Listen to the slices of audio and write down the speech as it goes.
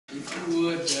you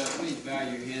would, please bow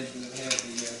your heads and have the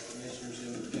Commissioner's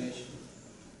invitation.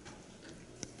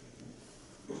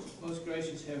 Most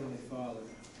gracious Heavenly Father,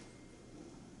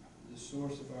 the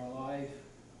source of our life,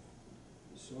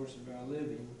 the source of our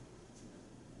living,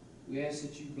 we ask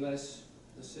that you bless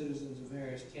the citizens of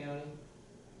Harris County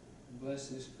and bless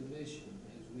this commission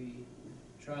as we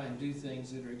try and do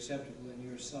things that are acceptable in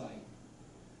your sight.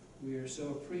 We are so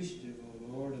appreciative, O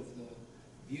Lord, of the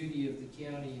beauty of the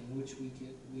county in which we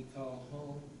call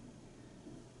home,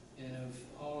 and of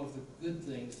all of the good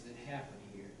things that happen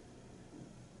here.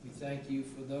 We thank you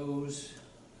for those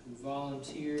who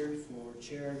volunteer for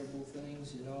charitable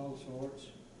things in all sorts,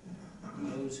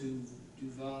 those who do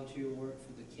volunteer work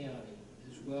for the county,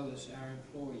 as well as our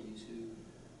employees who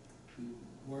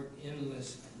work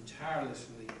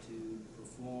tirelessly to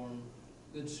perform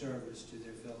good service to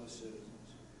their fellow citizens.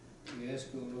 We ask,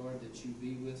 O Lord, that you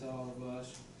be with all of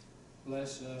us,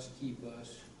 bless us, keep us,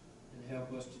 and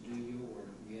help us to do your work.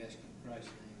 We ask in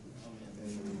Christ's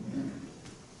name. Amen.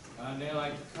 I'd now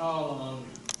like to call on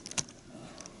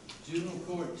Juvenile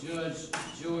Court Judge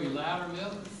Joey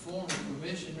Loudermilk, former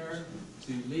commissioner,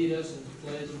 to lead us in the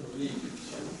Pledge of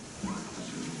Allegiance.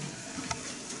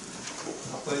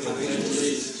 I pledge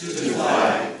allegiance to the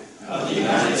flag of the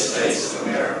United States of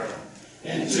America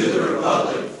and to the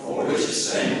republic for which it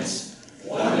stands,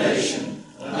 one nation,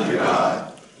 under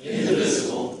God,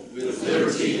 indivisible, with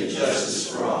liberty and justice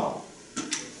for all.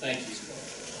 Thank you.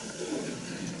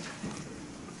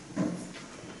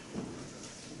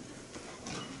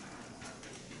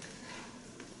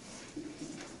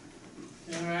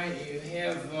 All right, you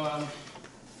have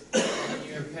in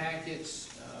your packets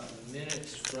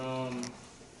minutes from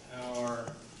our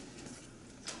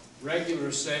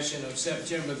regular session of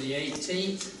September the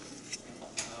 18th,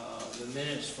 the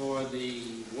minutes for the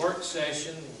work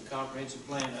session, comprehensive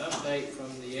plan update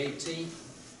from the 18th,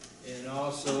 and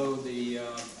also the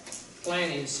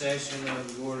planning session of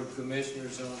the Board of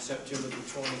Commissioners on September the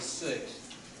 26th.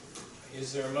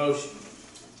 Is there a motion?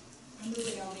 I move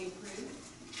it all be approved.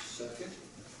 Second.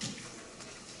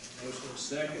 Motion is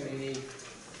second. Any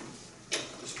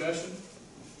discussion?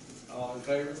 All in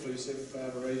favor, please signify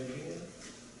by raising your hand.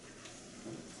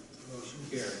 Motion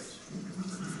carries.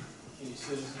 Any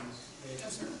citizens?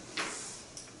 Yes, sir.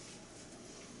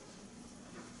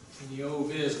 Any old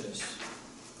business?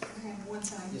 I have one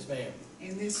thing, Yes, ma'am.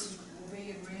 and this will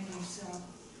be in Randy's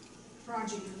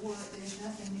project of work. There's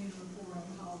nothing new to report on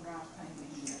the Hall Drive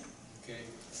paving yet. Okay.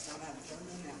 So I'll have to throw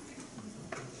that out there.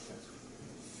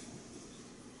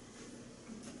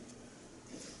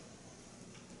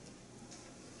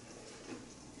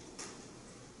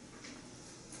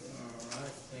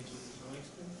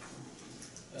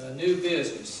 New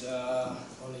business.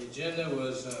 On the agenda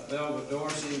was Belva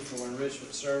Dorsey for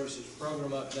Enrichment Services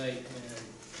Program Update, and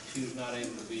she was not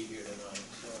able to be here tonight.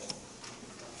 So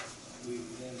we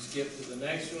then skip to the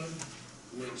next one,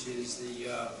 which is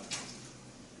the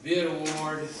bid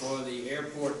award for the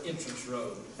airport entrance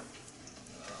road.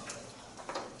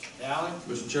 Alan?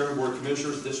 Mr. Chairman, Board of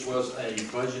Commissioners, this was a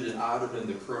budgeted item in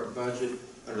the current budget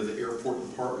under the airport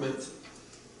department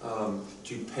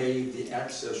to pave the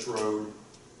access road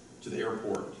to the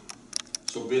airport.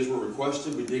 So bids were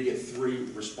requested. We did get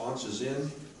 3 responses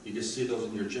in. You can see those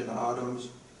in your agenda items.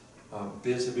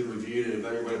 Bids have been reviewed and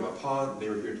evaluated by PON. They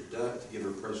were here today to give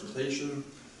a presentation.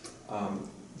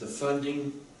 The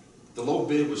funding, the low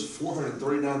bid was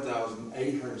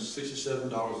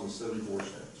 $439,867.74.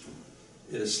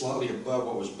 It is slightly above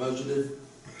what was budgeted.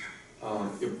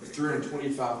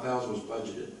 $325,000 was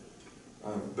budgeted.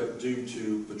 But due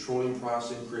to petroleum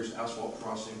price increase, asphalt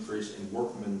price increase, and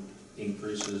workman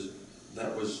increases,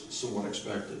 that was somewhat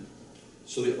expected.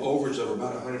 So the overage of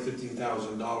about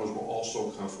 $115,000 will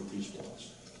also come from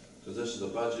T-Splost, because this is a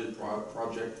budgeted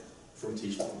project from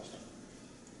T-Splost.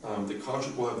 The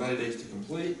contract will have 90 days to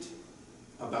complete,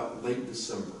 about late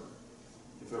December.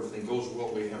 If everything goes well,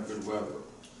 we have good weather.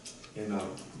 And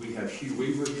we have Hugh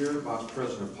Weaver here, Vice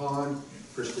President of PON,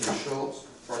 Christine Schultz,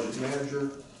 Project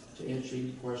Manager, to answer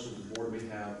any questions the board may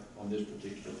have on this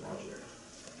particular project.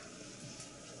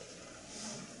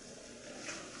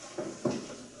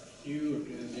 Hugh,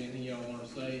 is there anything y'all want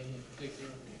to say in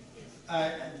particular?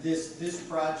 This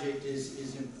project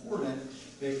is important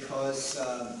because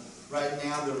right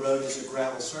now the road is a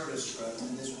gravel service road,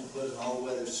 and this will put an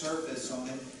all-weather surface on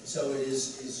it, so it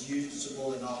is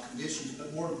usable in all conditions.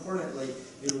 But more importantly,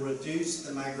 it will reduce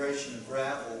the migration of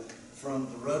gravel from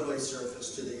the roadway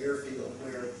surface to the airfield,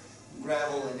 where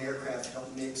gravel and aircraft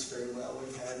don't mix very well.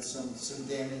 We've had some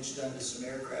damage done to some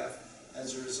aircraft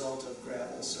as a result of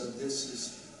gravel, so this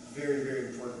is a very, very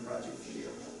important project for the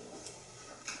airport.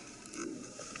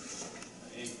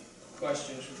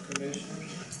 questions from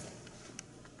commissioners?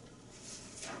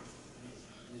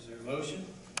 Is there a motion?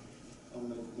 I'll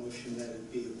make a motion that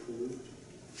it be approved.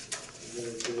 That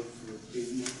it go for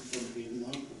Piedmont, from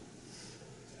Piedmont.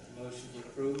 Motion to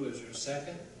approve, is there a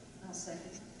second? I'll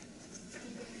second.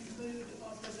 Include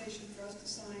authorization for us to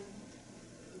sign.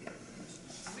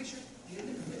 Make sure.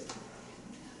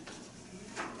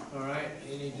 All right,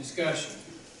 any discussion?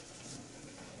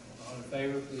 All in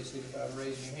favor, please signify by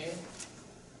raising your hand.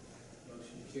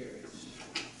 Motion carries.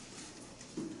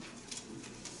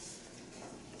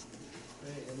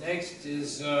 Okay, the next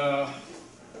is,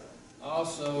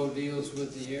 also deals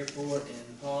with the airport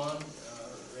and pond.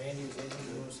 Randy, is anything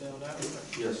you want to say on that one?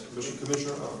 Yes,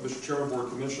 Mr. Chairman, Board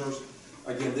of Commissioners,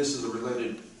 again, this is a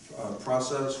related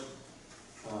process.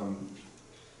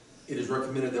 It is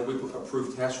recommended that we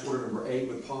approve task order number 8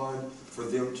 with Pond for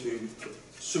them to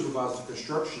supervise the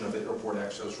construction of the airport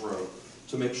access road,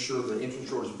 to make sure the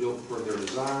entrance road is built per their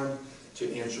design,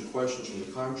 to answer questions from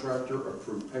the contractor,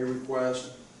 approve pay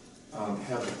requests,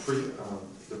 have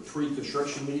the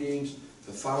pre-construction meetings,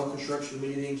 the final construction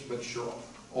meetings, make sure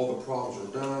all the problems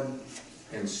are done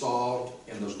and solved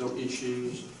and there's no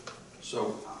issues.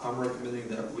 So I'm recommending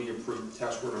that we approve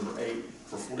task order number 8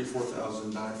 for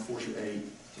 $44,948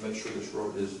 to make sure this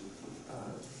road is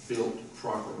built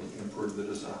properly and improve the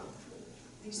design.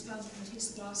 These funds from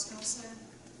TISA also.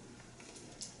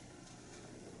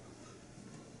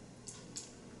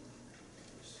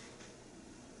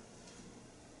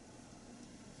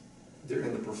 They're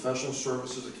in the professional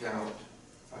services account,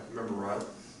 if I can remember right,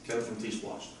 Kevin from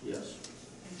T-Splosh, yes.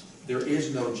 There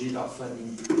is no GDOT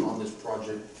funding on this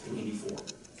project in any form.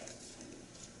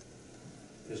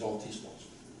 It's all T-Splosh.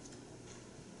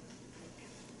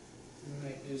 All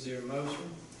right, is there a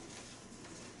motion?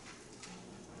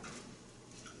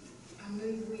 I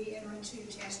move we enter into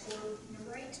task order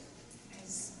number 8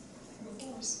 as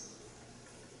before us.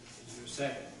 Is there a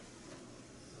second?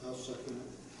 I'll second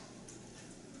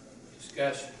it.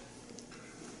 Discussion.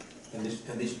 And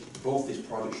both these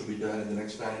projects should be done in the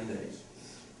next 90 days.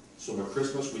 So by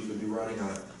Christmas, we could be running on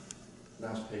a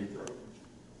nice paved road.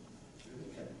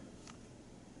 Okay.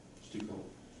 It's too cold.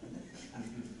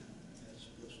 That's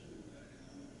supposed to be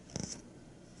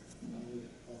right.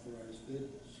 Authorized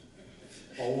vehicles.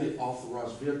 Only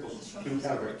authorized vehicles who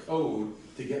have a code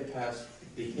to get past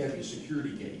the heavy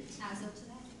security gate As of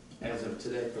today. as of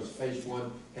today, because phase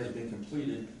 1 has been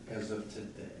completed as of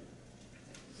today.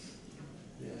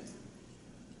 Yeah.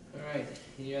 All right,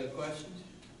 any other questions?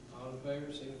 All in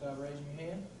favor, signify by raising your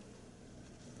hand.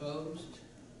 Opposed?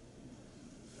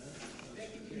 I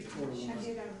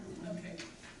did, okay.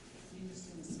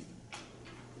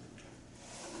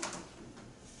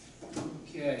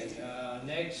 Okay,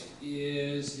 next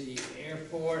is the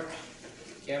airport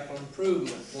capital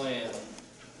improvement plan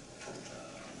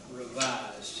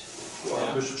revised.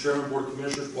 Well, Mr. Chairman, Board of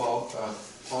Commissioners, while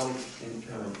on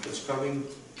it's coming,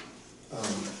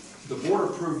 the board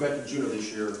approved back in June of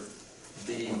this year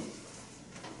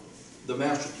the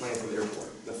master plan for the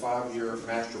airport, the 5-year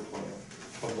master plan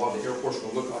of what the airport's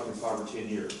going to look like in 5 or 10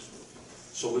 years.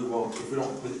 So we won't, if we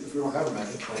don't have a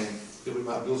master plan, then we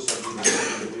might build something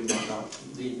that we might not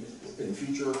need in the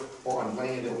future, or on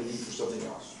land that we need for something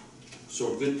else.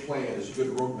 So a good plan is a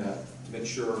good roadmap to make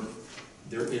sure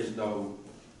there is no,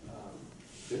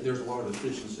 there's a lot of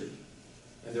efficiency,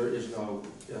 and there is no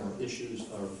issues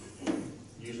of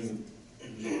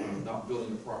not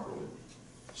building it properly.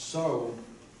 So,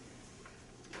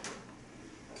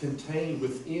 contained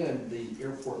within the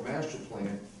airport master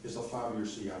plan is a 5-year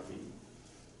CIP.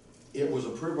 It was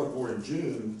approved by the board in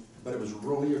June, but it was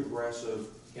really aggressive,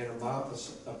 and in my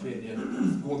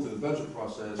opinion, going through the budget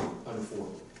process,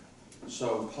 unaffordable.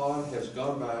 So PON has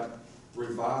gone back,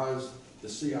 revised the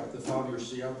 5-year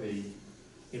CIP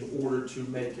in order to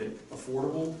make it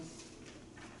affordable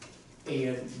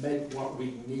and make what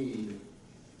we need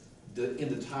in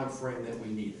the time frame that we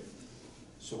need it.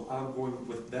 So I'm going,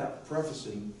 with that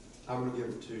prefacing, I'm going to give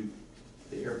it to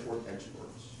the airport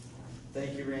experts.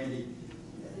 Thank you, Randy.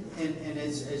 And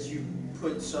as you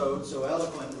put so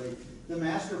eloquently, the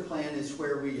master plan is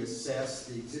where we assess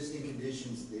the existing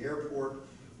conditions of the airport.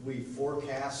 We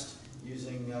forecast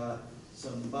using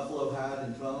some buffalo hide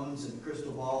and bones and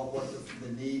crystal ball what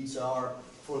the needs are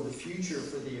for the future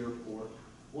for the airport,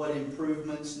 what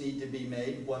improvements need to be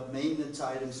made, what maintenance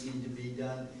items need to be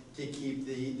done to keep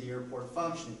the airport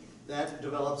functioning. That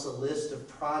develops a list of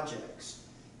projects.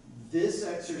 This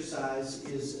exercise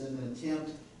is an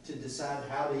attempt to decide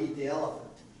how to eat the elephant.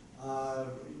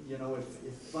 You know,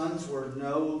 if funds were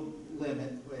no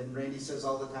limit, and Randy says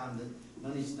all the time that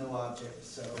money's no object,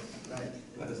 so, right?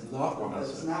 That is not what I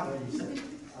That's said. not what you said.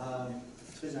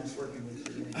 It's been nice working with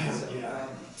you.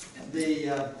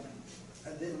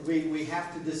 We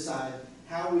have to decide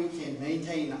how we can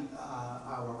maintain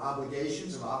our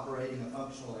obligations of operating a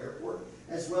functional airport,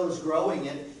 as well as growing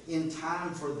it in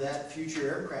time for that future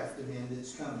aircraft demand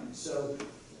that's coming. So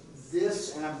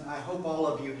this, and I hope all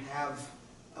of you have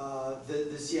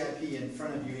the CIP in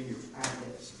front of you in your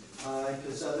packets,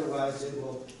 because otherwise it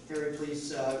will, Harry,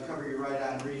 please cover your right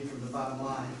eye and read from the bottom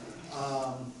line.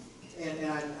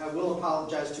 And I will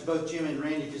apologize to both Jim and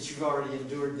Randy, because you've already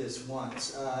endured this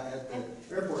once at the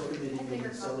airport committee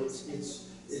meeting, so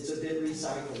it's a bit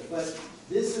recycled. But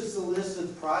this is the list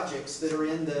of projects that are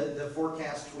in the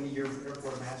forecast 20-year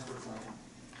airport master plan.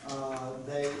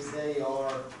 They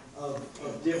are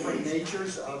of different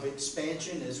natures of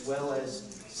expansion, as well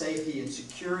as safety and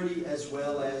security, as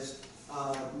well as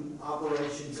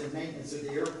operations and maintenance of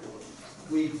the airport.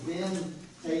 We've then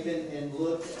taken and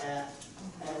looked at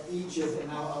each of,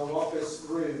 and I'll walk us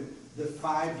through the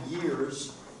 5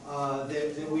 years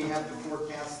that we have to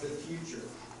forecast the future.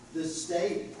 The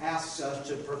state asks us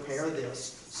to prepare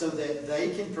this so that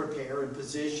they can prepare and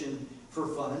position for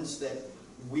funds, that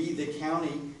we, the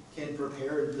county, can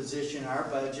prepare and position our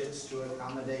budgets to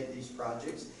accommodate these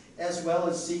projects, as well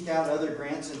as seek out other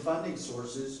grants and funding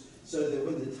sources so that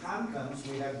when the time comes,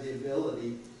 we have the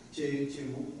ability to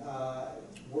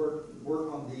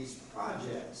work on these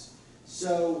projects.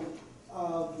 So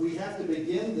we have to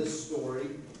begin this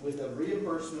story with a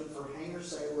reimbursement for hangar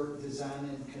site work, design,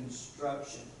 and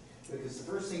construction, because the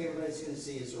first thing everybody's going to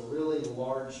see is a really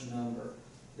large number.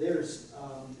 There's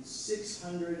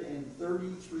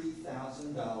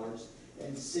 $633,000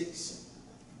 and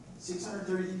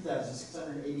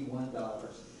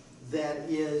 $631 that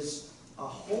is a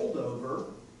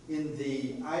holdover in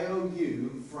the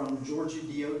IOU from Georgia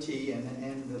DOT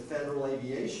and the Federal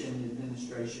Aviation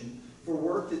Administration for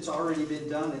work that's already been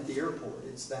done at the airport.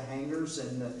 It's the hangars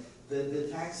and the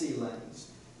taxi lanes.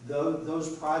 Those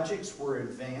projects were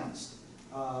advanced,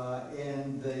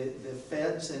 and the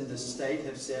feds and the state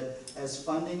have said, as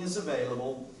funding is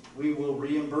available, we will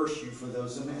reimburse you for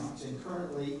those amounts. And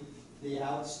currently, the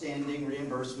outstanding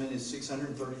reimbursement is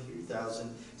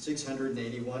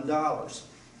 $633,681.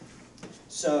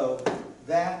 So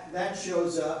that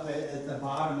shows up at the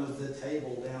bottom of the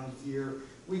table down here.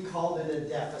 We called it a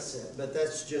deficit, but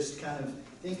that's just kind of,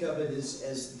 think of it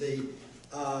as the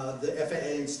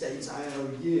FAA and state's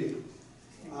IOU.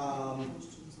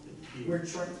 We're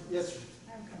trying, yes,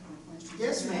 I have a couple of questions.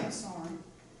 Yes, ma'am. I'm sorry.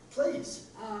 please.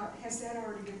 Has that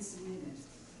already been submitted?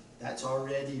 That's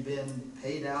already been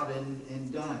paid out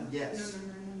and done, yes.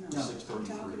 No. No. I'm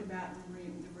talking about the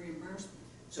reimbursement.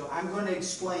 So I'm going to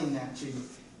explain that to you.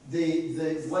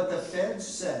 What the feds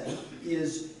say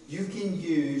is you can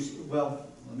use, well,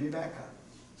 let me back up.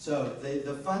 So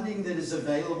the funding that is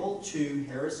available to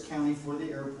Harris County for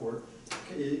the airport,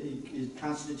 it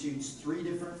constitutes 3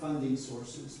 different funding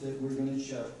sources that we're going to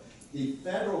show. The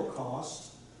federal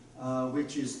cost,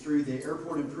 which is through the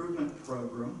Airport Improvement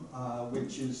Program,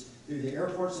 which is through the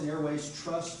Airports and Airways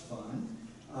Trust Fund.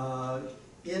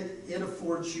 It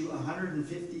affords you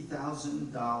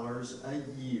 $150,000 a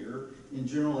year in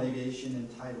general aviation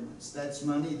entitlements. That's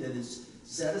money that is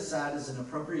set aside as an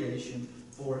appropriation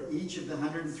for each of the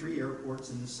 103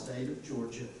 airports in the state of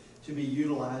Georgia to be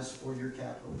utilized for your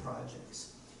capital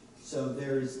projects. So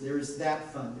there is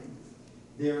that funding.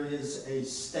 There is a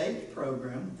state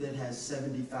program that has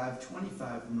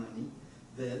 75-25 money,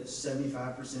 that's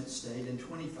 75% state and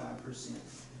 25%.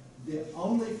 The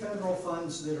only federal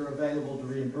funds that are available to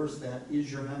reimburse that is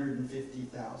your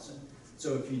 $150,000.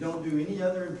 So if you don't do any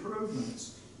other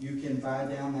improvements, you can buy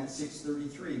down that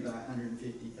 $633 by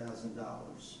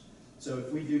 $150,000. So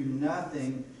if we do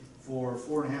nothing for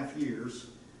 4.5 years,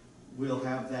 we'll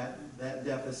have that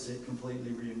deficit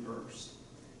completely reimbursed.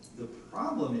 The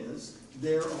problem is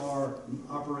there are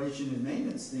operation and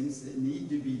maintenance things that need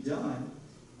to be done.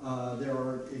 There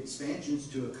are expansions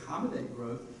to accommodate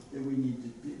growth that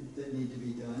need to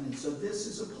be done. And so this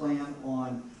is a plan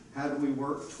on how do we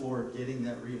work toward getting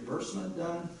that reimbursement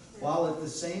done, while at the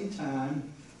same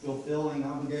time fulfilling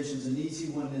obligations. An easy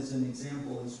one as an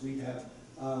example is we have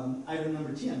item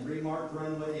number 10, remark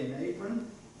runway and apron,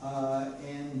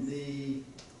 and the,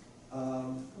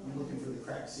 I'm looking for the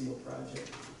crack seal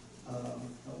project.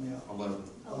 Help me out.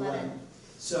 11.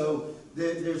 So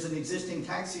there's an existing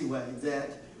taxiway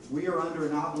that we are under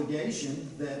an obligation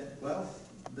that, well,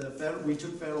 we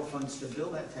took federal funds to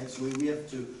build that taxiway. We have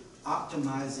to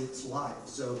optimize its life.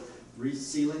 So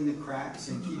resealing the cracks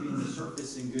and keeping the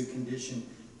surface in good condition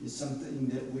is something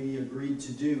that we agreed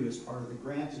to do as part of the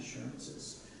grant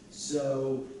assurances.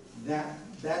 So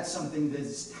that's something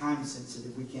that's time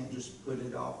sensitive. We can't just put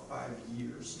it off 5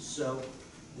 years. So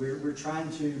we're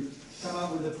trying to come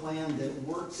up with a plan that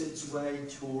works its way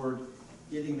toward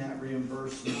getting that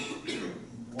reimbursement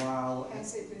while.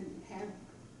 Has it been,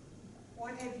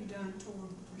 what have you done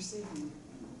toward receiving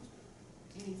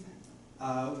anything?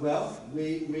 Well,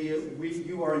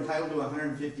 you are entitled to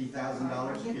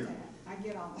 $150,000 a year. I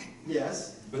get all that.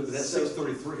 Yes. But that So-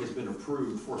 633 has been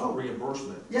approved for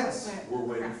reimbursement. Yes. But- We're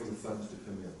waiting for the funds to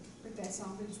come in, But that's all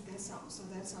been, so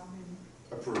that's all been,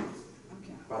 approved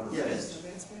okay. by the Yes. feds. So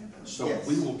that's been approved. So Yes.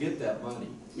 we will get that money.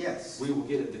 Yes. We will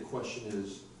get it. The question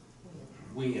is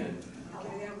when.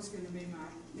 Okay, that was gonna be my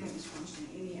next question,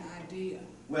 any idea?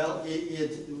 Well,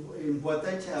 what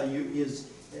they tell you is,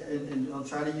 and I'll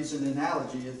try to use an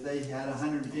analogy, if they had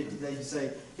 150, they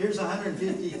say, here's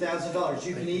 $150,000.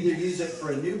 You can either use it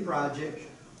for a new project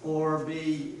or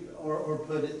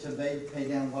put it to pay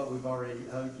down what we've already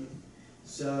owed you.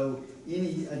 So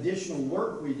any additional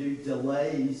work we do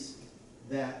delays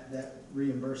that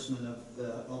reimbursement of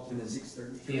the ultimate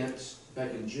 633. Hence,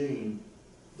 back in June,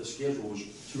 the schedule was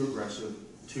too aggressive,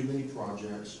 too many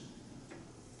projects,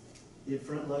 It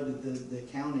front-loaded the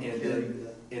county and carrying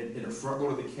then in a front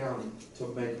load of the county to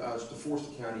force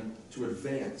the county to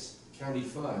advance county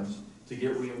funds to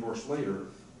get reimbursed later,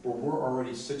 where we're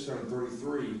already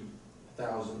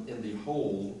 $633,000 in the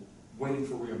hole waiting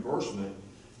for reimbursement.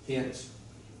 Hence,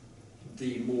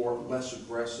 the less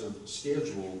aggressive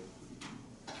schedule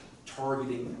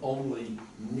targeting only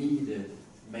needed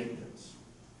maintenance,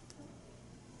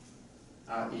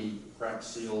 i.e. crack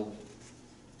seal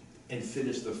and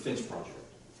finish the fence project.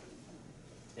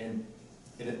 And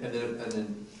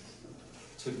then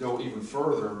to go even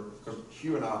further, because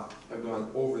Hugh and I have gone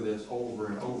over this over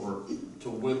and over to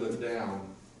whittle it down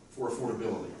for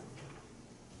affordability.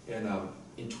 And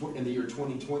in the year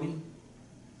 2020,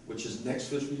 which is next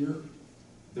fiscal year,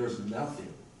 there's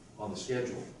nothing on the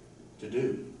schedule to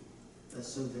do.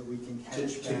 so that we can To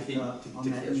catch back keep- up to on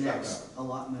catch that back next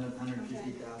allotment of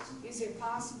 150,000. Is it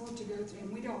possible to go through,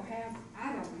 and I don't have,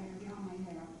 y'all may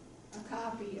have, a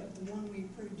copy of the one we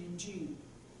approved in June.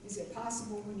 Is it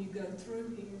possible when you go through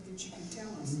here that you can tell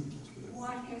us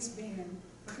what has been,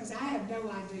 because I have no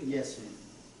idea. Yes,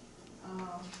 ma'am.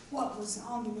 What was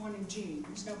on the one in June.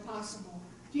 There's no possible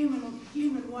human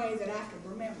way that I could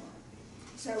remember.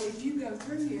 So if you go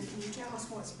through here, can you tell us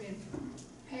what's been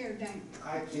pared down?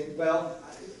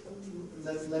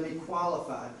 Let me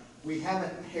qualify. We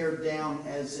haven't pared down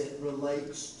as it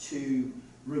relates to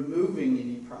removing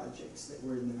any projects that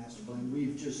were in the master plan.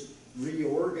 We've just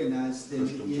reorganized them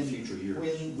Pushed them to future years.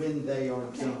 when they are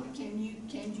Okay, done. can you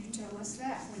tell us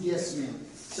that? when you Yes, go ma'am.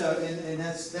 So, and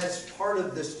that's part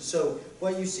of this. So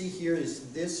what you see here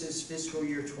is, this is fiscal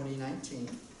year 2019.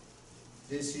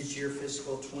 This is your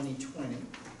fiscal 2020.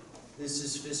 This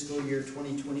is fiscal year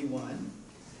 2021.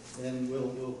 And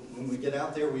when we get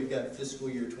out there, we've got fiscal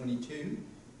year 22,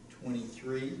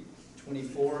 23,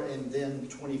 24, and then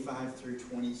 25 through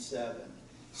 27.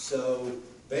 So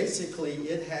basically,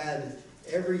 it had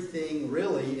everything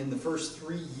really in the first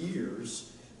 3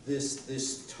 years,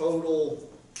 this total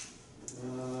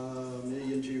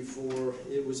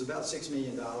it was about $6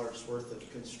 million worth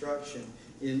of construction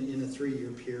in a 3-year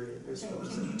period. Okay,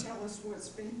 can you tell us what's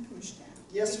been pushed out?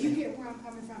 Yes, You ma'am. get where I'm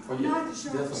coming from? Oh, I'm yeah, not the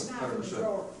sharp definitely, sniper in the 100%.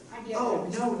 drawer. I get Oh,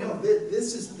 that. no,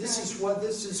 this is what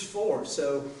this is for,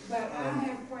 so. But I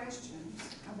have questions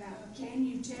about, can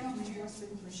you tell me what's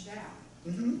been pushed out?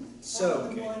 So,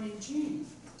 From the one in June.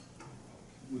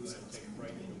 We're gonna take a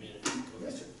break in a minute.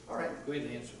 yes, sir. All right. Go ahead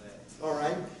and answer that. All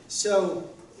right, so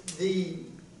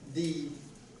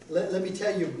let me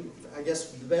tell you, I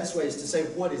guess the best way is to say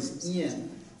what is in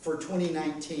for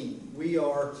 2019. We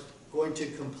are going to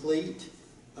complete,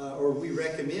 or we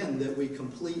recommend that we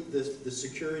complete the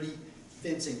security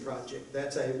fencing project.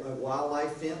 That's a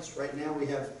wildlife fence. Right now we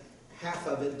have half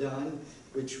of it done,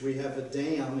 which we have a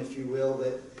dam, if you will,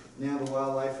 that now the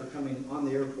wildlife are coming on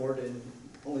the airport and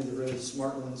only the really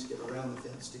smart ones get around the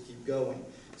fence to keep going.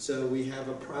 So we have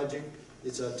a project,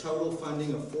 it's a total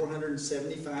funding of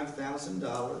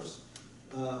 $475,000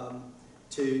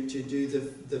 to do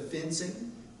the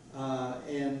fencing.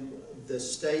 And the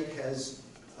state has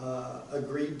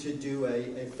agreed to do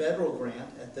a federal grant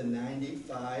at the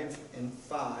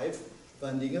 95-5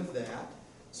 funding of that.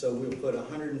 So we'll put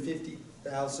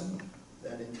 $150,000,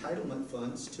 that entitlement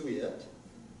funds, to it.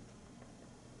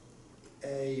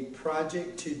 A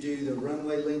project to do the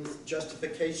runway length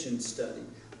justification study.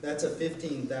 That's a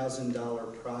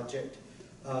 $15,000 project.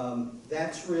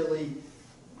 That's really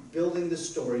building the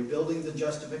story, building the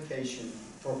justification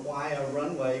for why a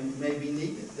runway may be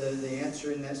needed. The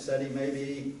answer in that study may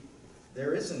be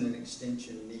there isn't an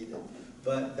extension needed.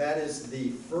 But that is the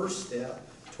first step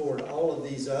toward all of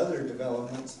these other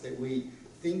developments that we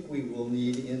think we will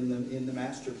need in the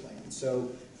master plan. So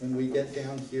when we get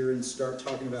down here and start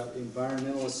talking about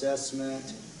environmental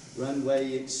assessment,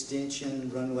 runway extension,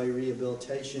 runway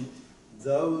rehabilitation,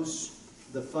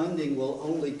 the funding will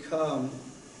only come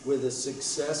with a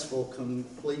successful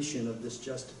completion of this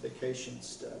justification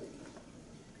study.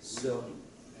 So,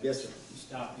 yes, sir.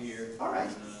 Stop here. All right.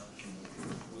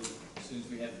 As soon as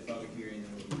we have the public hearing,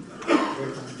 then we'll.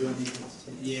 Do I need to-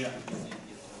 Yeah. It doesn't have any company.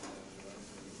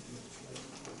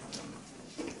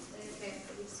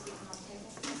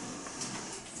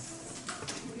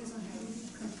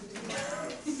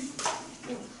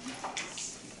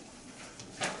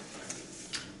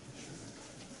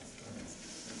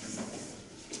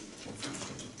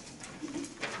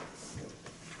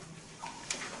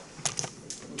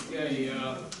 Okay,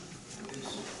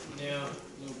 it's now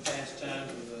a little past time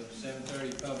for the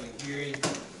 7:30 public hearing.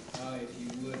 If you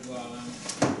would, while I'm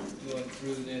going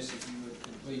through this, if you would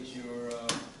complete your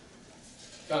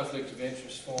conflict of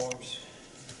interest forms,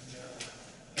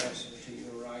 pass them to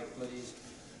your right, please.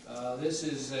 This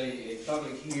is a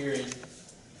public hearing.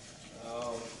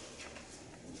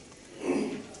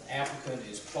 Applicant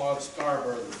is Claude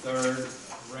Scarborough III,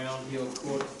 Round Hill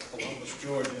Court, Columbus,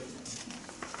 Georgia.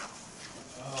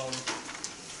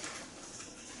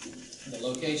 The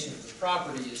location of the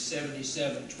property is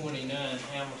 7729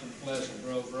 Hamilton Pleasant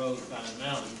Grove Road, Pine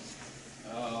Mountain,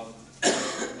 known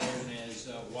as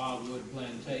Wildwood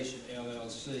Plantation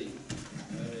LLC.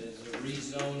 It is a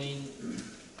rezoning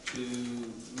to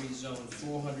rezone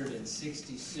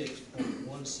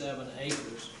 466.17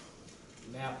 acres,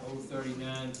 map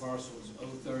 039, parcels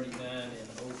 039 and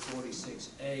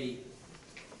 046A,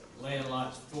 land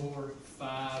lots 4,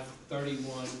 5,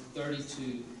 31,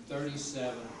 32,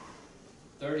 37,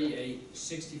 38,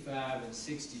 65, and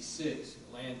 66,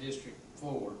 Land District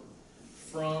 4,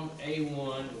 from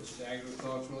A1, which is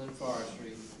agricultural and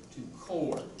forestry, to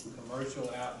core, commercial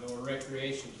outdoor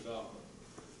recreation development.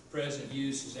 Present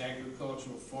use is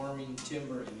agricultural, farming,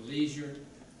 timber, and leisure.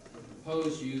 The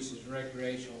proposed use is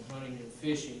recreational, hunting and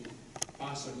fishing,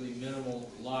 possibly minimal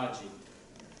lodging.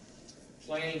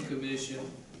 Planning Commission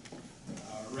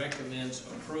recommends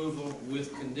approval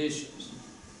with conditions.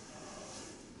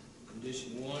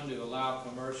 Condition 1, to allow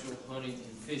commercial hunting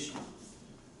and fishing.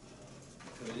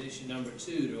 Condition number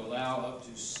 2, to allow up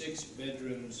to 6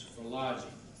 bedrooms for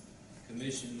lodging.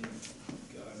 Condition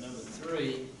number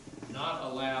 3, not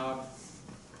allowed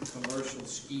commercial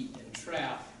skeet and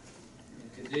trout.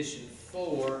 And condition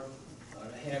 4, to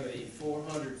have a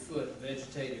 400-foot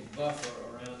vegetative buffer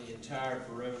around the entire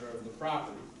perimeter of the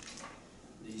property.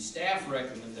 The staff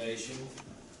recommendation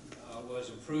was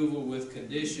approval with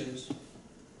conditions.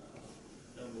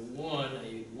 Number 1,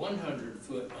 a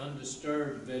 100-foot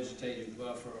undisturbed vegetative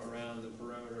buffer around the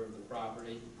perimeter of the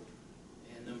property.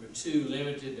 And number 2,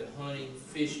 limited to hunting,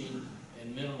 fishing,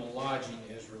 and minimal lodging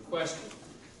as requested.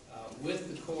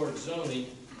 With the core zoning,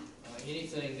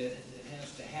 anything that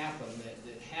has to happen,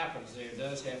 that happens there,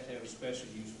 does have to have a special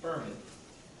use permit.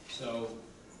 So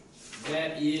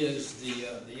that is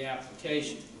the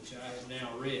application, which I have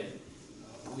now read.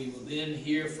 We will then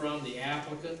hear from the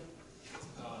applicant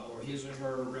or his or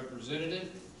her representative.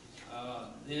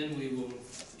 Then we will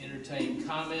entertain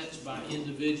comments by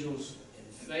individuals in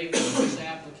favor of this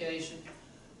application.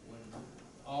 When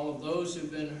all of those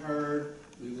have been heard,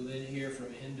 we will then hear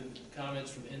from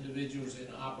comments from individuals in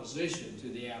opposition to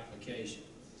the application.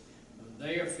 When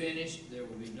they are finished, there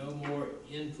will be no more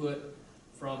input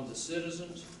from the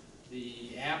citizens.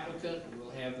 The applicant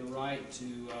will have the right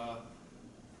to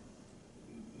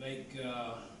make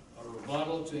a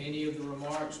rebuttal to any of the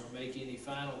remarks or make any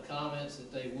final comments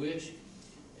that they wish,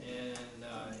 and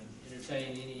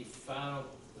entertain any final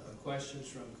questions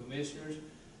from commissioners.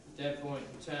 At that point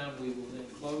in time, we will then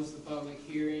close the public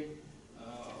hearing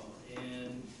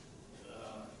and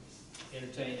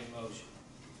entertain a motion.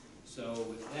 So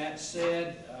with that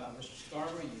said, Mr.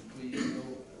 Scarborough, you please go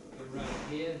right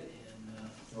ahead and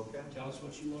Okay. tell us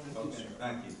what you want to do, Okay, sir.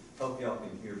 thank you. Hope y'all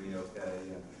can hear me okay.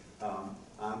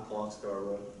 I'm Claude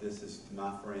Scarborough. This is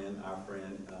my friend,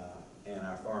 and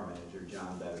our farm manager,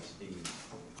 John Battistini.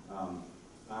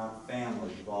 Our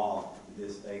family bought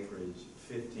this acreage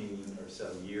 15 or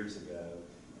so years ago,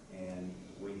 and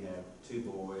we have 2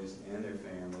 boys and their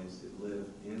families that live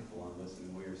in Columbus,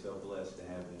 and we are so blessed to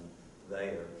have them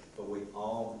there. But we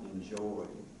all enjoy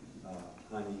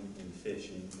hunting and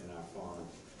fishing in our farm.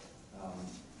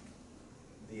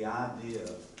 The idea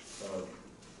of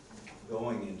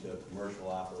going into a commercial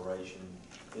operation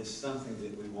is something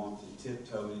that we want to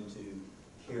tiptoe into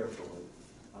carefully.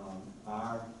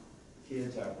 Our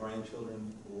kids, our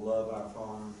grandchildren love our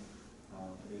farm.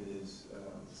 It is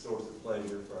a source of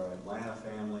pleasure for our Atlanta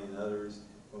family and others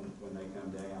when they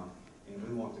come down. And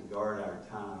we want to guard our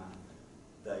time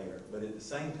there. But at the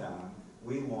same time,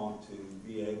 we want to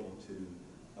be able to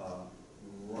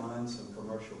run some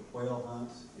commercial quail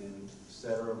hunts, and et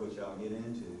cetera, which I'll get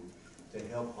into, to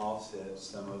help offset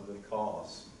some of the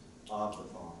costs of the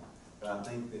farm. But I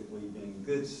think that we've been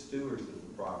good stewards of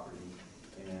the property,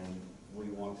 and we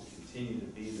want to continue to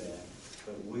be that.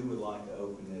 But we would like to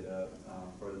open it up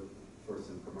for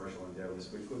some commercial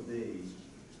endeavors, which would be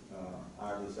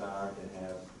our desire to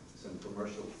have some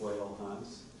commercial quail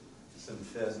hunts, some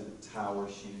pheasant tower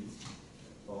shoots,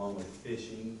 along with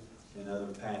fishing and other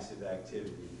passive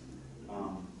activities.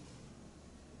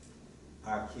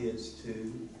 Our kids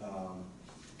too,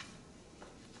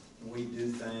 we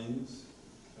do things.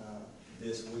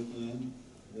 This weekend,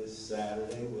 this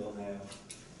Saturday, we'll have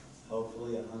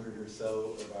hopefully 100 or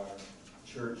so of our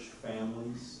church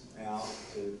families out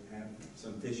to have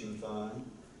some fishing fun.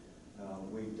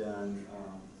 We've done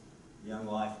Young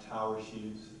Life tower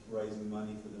shoots, raising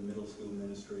money for the middle school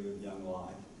ministry of Young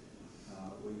Life.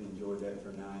 We've enjoyed that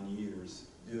for 9 years,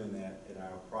 doing that at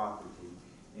our property.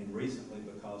 And recently,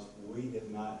 because we have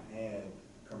not had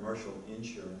commercial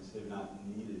insurance, have not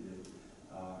needed it,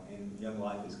 and Young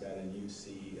Life has got a new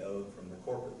CEO from the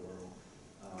corporate world,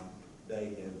 they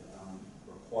have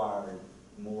required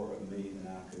more of me than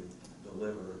I could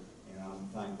deliver, and I'm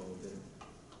thankful that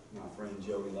my friend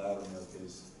Joey Loudermilk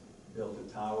has built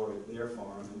a tower at their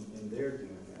farm, and they're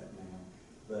doing that now.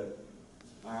 But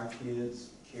our kids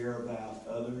care about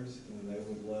others, and they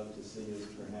would love to see us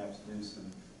perhaps do some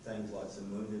things like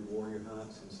some wounded warrior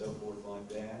hunts and so forth like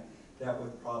that. That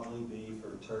would probably be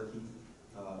for turkey,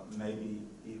 maybe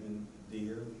even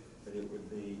deer, but it would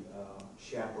be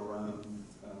chaperone,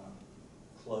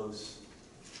 close,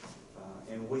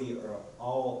 and we are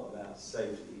all about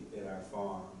safety at our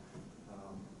farm,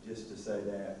 just to say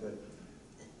that. But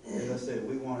as I said,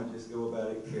 we want to just go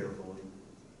about it carefully.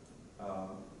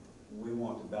 We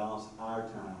want to balance our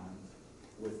time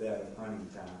with that of hunting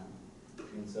time.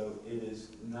 And so it is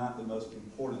not the most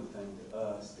important thing to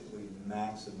us that we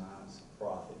maximize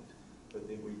profit, but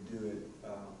that we do it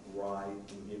right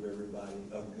and give everybody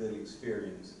a good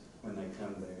experience when they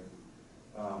come there.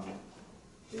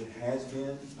 It has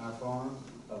been our farm,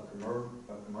 a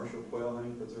commercial quail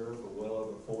hunting preserve for well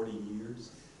over 40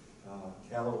 years.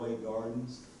 Callaway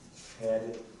Gardens had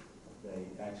it.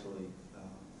 They actually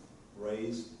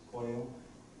raised quail.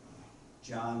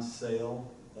 John Sale,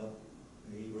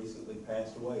 he recently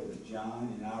passed away, but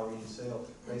John and Irene Sale,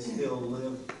 they still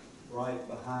live right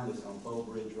behind us on Pole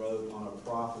Bridge Road on a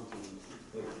property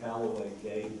that Callaway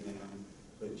gave them.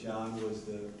 But John was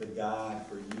the guide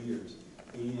for years.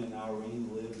 He and Irene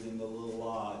lived in the little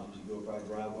lodge. As you go by the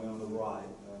driveway on the right,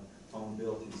 home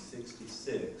built in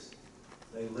 '66.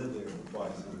 They lived there for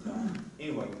quite some time.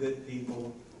 Anyway, good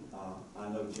people. I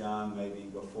know John, maybe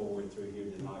before we're through here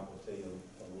tonight, will tell you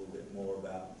a little bit more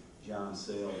about John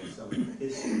Sale and some of the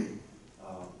history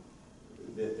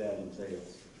that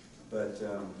entails. But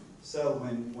so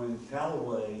when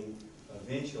Callaway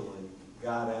eventually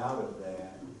got out of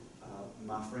that,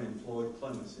 my friend Floyd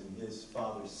Clemens and his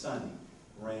father Sonny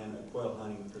ran a quail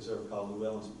hunting preserve called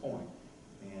Llewellyn's Point,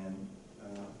 and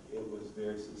it was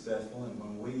very successful. And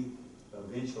when we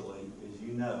eventually, as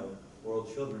you know, World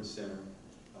Children's Center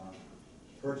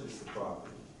purchased the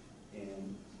property,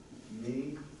 and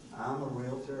me, I'm a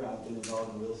realtor. I've been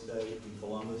involved in real estate in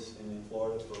Columbus and in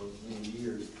Florida for many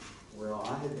years. Well,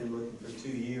 I had been looking for 2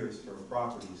 years for a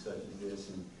property such as this,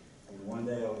 and one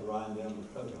day I was riding down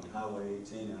the road on Highway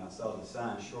 18, and I saw the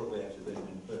sign shortly after they'd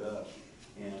been put up,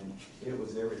 and it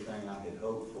was everything I had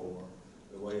hoped for,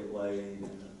 the way it laid and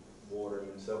the water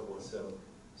and so forth.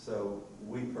 So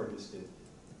we purchased it.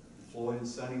 Floyd and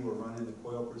Sonny were running the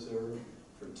quail preserve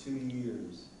for 2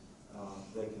 years.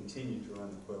 They continued to run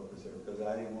the quail preserve because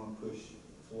I didn't want to push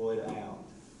Floyd out,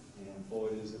 and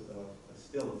Floyd is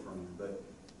still a friend, but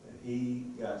he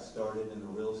got started in the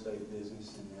real estate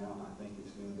business, and now I think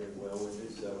he's doing very well with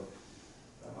it. So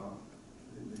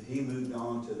he moved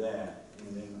on to that,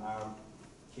 and then our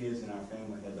kids and our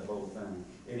family had the whole thing.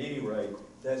 At any rate,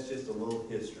 that's just a little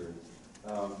history.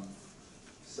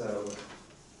 So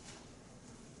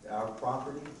our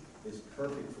property is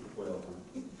perfect for quail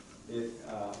hunting. It,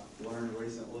 learned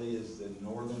recently, is the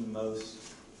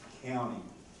northernmost county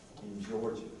in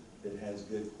Georgia that has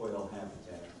good quail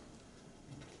habitat.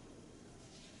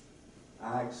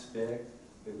 I expect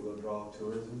it will draw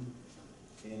tourism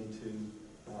into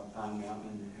Pine Mountain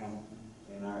and Hamilton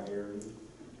in our area.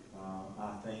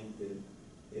 I think that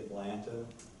Atlanta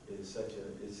is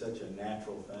such a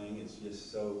natural thing. It's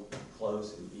just so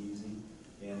close and easy.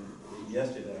 And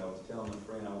yesterday I was telling a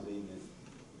friend I was eating at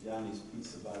Johnny's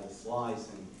Pizza by the Slice,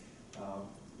 and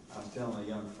I was telling a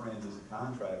young friend who's a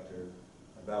contractor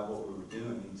about what we were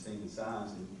doing. He'd seen the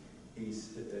signs, and he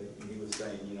was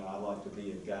saying, you know, I'd like to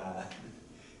be a guy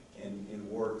and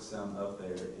work some up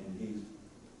there, and he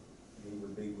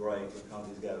would be great because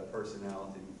he's got a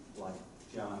personality like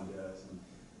John does, and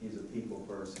he's a people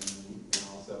person, and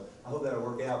also I hope that'll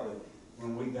work out. But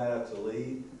when we got up to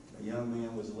leave, a young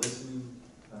man was listening.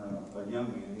 A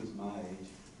young man, he's my age,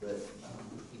 but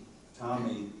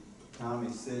Tommy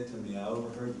said to me, I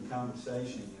overheard the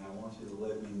conversation, and I want you to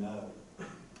let me know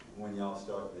when y'all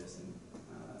start this. And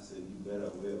I said, you bet I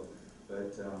will.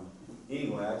 But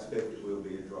anyway, I expect it will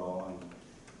be a draw. And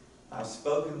I've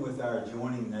spoken with our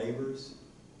adjoining neighbors.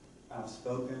 I've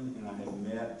spoken and I have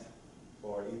met,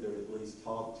 or either at least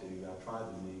talked to. I tried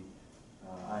to meet.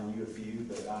 I knew a few,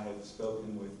 but I have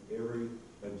spoken with every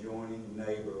adjoining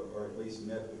neighbor, or at least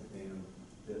met with them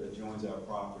that adjoins our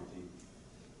property.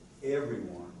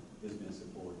 Everyone has been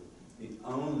supportive. The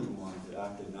only one that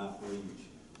I could not reach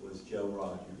was Joe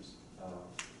Rogers,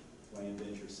 Land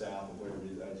Venture South, or whatever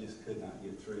it is. I just could not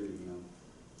get through to him.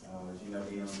 As you know,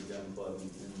 he owns a gun club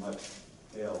and much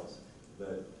else.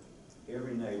 But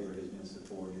every neighbor has been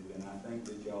supportive, and I think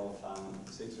that y'all find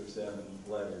 6 or 7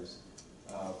 letters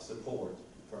of support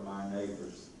from our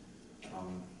neighbors.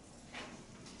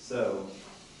 So,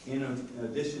 in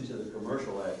addition to the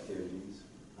commercial activities,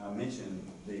 I mentioned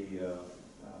we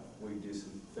do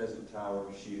some pheasant tower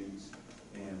shoots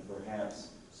and perhaps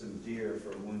some deer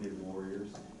for wounded warriors.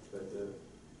 But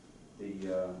we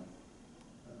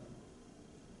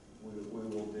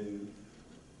will do,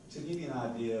 to give you an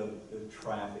idea of the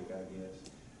traffic, I guess.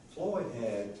 Floyd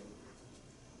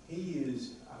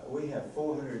we have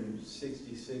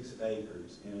 466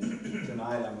 acres, and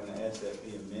tonight I'm going to ask that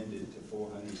be amended to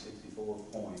 464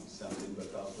 point something,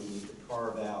 because we need to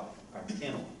carve out our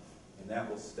kennel, and that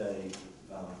will stay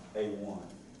A1,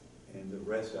 and the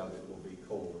rest of it will be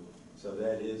core. So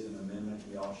that is an amendment.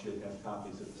 We all should have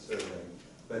copies of the survey.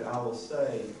 But I will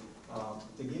say,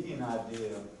 to give you an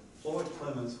idea, Floyd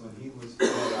Clements, when he was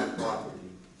on our property,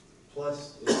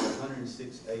 plus it's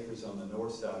 106 acres on the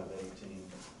north side of 18,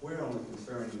 we're only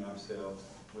concerning ourselves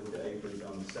with the acres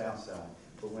on the south side.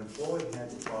 But when Floyd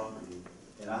had the property,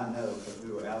 and I know because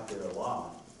we were out there a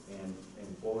lot, and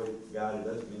Floyd guided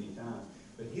us many times,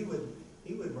 but he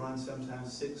would run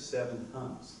sometimes 6, 7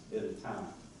 hunts at a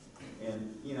time.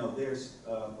 And, you know, there's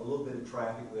a little bit of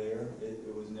traffic there.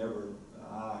 It was never,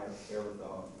 I ever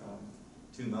thought,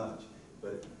 too much.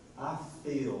 But I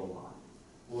feel like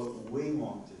what we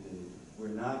want to do, we're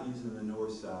not using the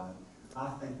north side. I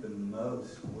think the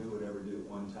most we would ever do at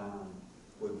one time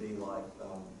would be like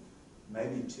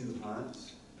maybe 2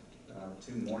 hunts,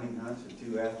 2 morning hunts or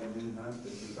 2 afternoon hunts.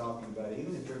 But you're talking about,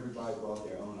 even if everybody brought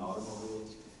their own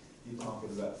automobiles, you're talking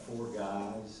about 4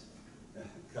 guys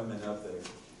coming up there.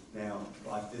 Now,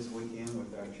 like this weekend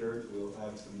with our church, we'll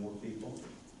have some more people.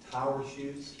 Tower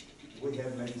shoots, we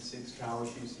have maybe 6 tower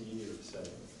shoots a year, say.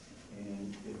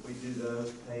 And if we do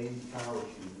those paid tower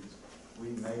shoots, we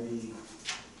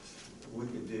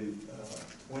could do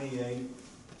 28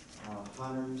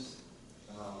 hunters,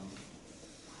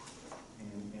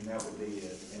 and that would be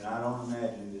it. And I don't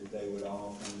imagine that they would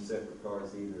all come in separate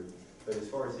cars either. But as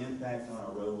far as impact on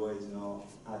our roadways and all,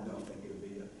 I don't think it would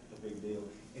be a big deal.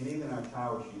 And even our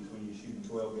tower shoots, when you're shooting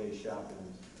 12-gauge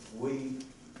shotguns, we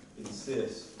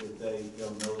insist that they go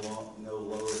no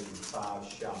lower than 5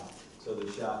 shots, so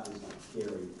the shot does not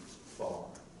carry far.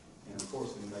 And of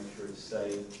course, we make sure it's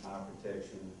safe, eye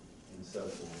protection, and so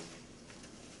forth.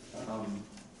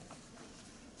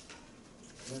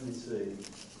 Let me see.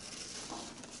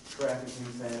 Traffic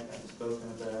impact I've spoken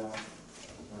about.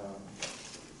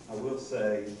 I will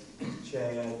say,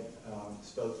 Chad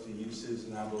spoke to you,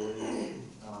 Susan, I believe.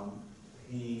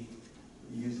 He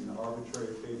used an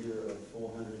arbitrary figure of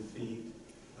 400 feet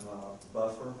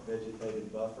buffer,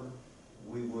 vegetated buffer.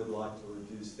 We would like to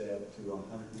reduce that to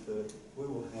 100 foot. We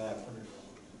will have,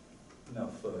 no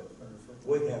foot.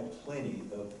 We have plenty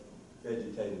of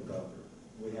vegetated buffer.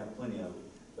 We have plenty of it.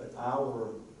 But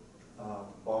our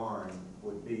barn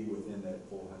would be within that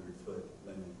 400 foot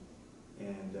limit.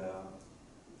 And,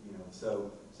 you know,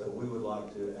 so we would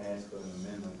like to ask for an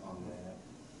amendment on that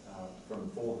from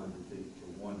 400 feet to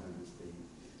 100 feet.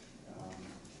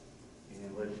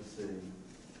 And let me see.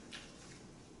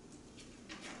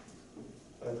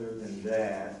 Other than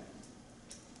that,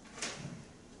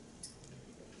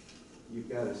 you've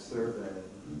got a survey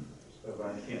of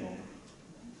our kennel,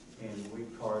 and we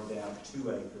carved out 2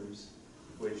 acres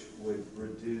which would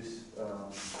reduce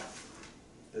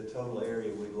the total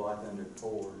area we'd like under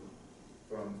cord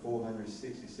from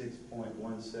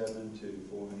 466.17 to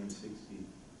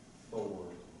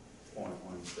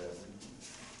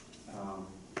 464.17.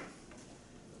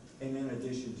 And in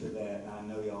addition to that, I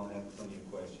know y'all have plenty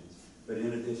of questions, but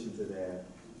in addition to that,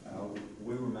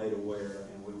 we were made aware,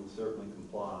 and we will certainly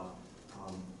comply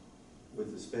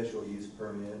with the special use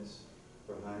permits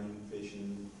for hunting,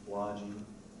 fishing, lodging.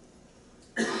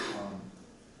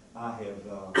 I have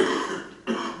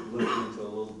looked into a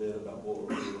little bit about what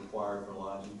would be required for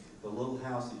lodging. The little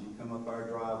house as you come up our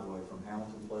driveway from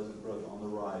Hamilton Pleasant Road on the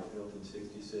right, built in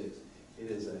 '66,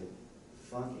 it is a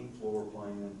funky floor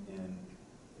plan, and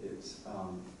it's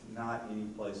not any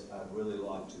place I'd really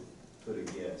like to put a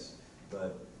guess,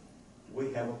 but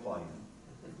we have a plan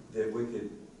that we could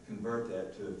convert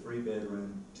that to a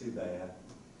 3-bedroom, 2-bath,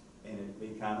 and it'd be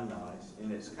kind of nice,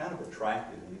 and it's kind of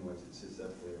attractive anyways, it sits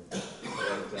up there.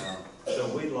 But, so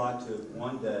we'd like to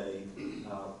one day,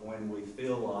 when we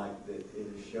feel like that it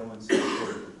is showing some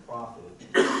sort of profit,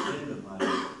 spend the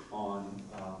money on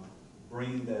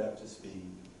bringing that up to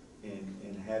speed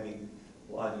and having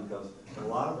lodging, because a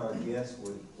lot of our guests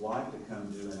would like to come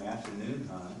do an afternoon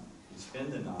hunt and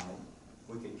spend the night.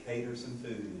 We could cater some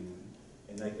food in,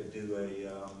 and they could do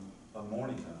a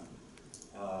morning hunt.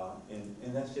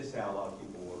 And that's just how a lot of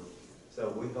people work. So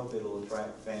we hope it'll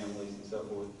attract families and so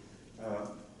forth.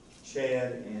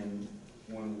 Chad, and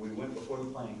when we went before the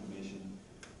Planning Commission,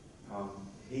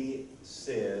 he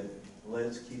said,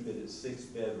 let's keep it at 6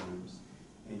 bedrooms.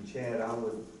 And Chad, I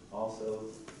would also,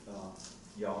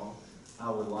 y'all, I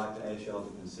would like to ask y'all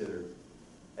to consider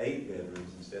 8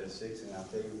 bedrooms instead of 6, and I'll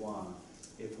tell you why.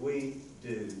 If we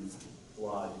do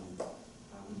lodging,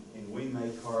 and we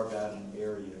may carve out an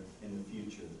area in the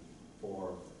future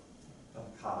for a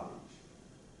cottage,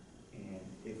 and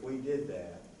if we did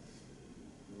that,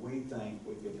 we think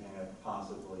we could have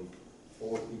possibly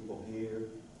 4 people here,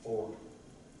 4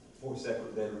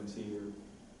 separate bedrooms here,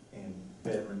 and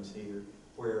bedrooms here,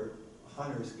 where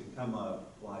hunters could come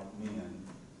up like men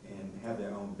and have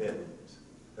their own bedrooms.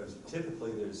 Because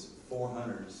typically there's 4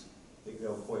 hunters that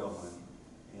go quail hunting,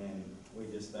 and we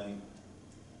just think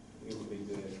it would be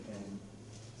good. And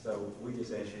so we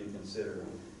just ask you to consider,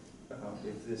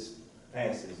 if this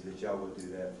passes, that y'all would do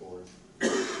that for us.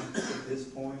 At this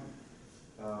point,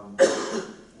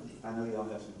 I know y'all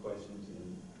have some questions,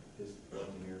 and just love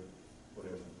to hear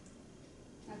whatever.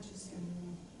 I just have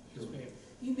one.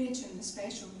 You mentioned the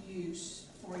special use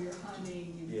for your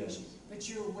hunting and Yes. fishing, but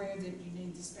you're aware that you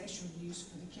need the special use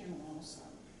for the kennel also.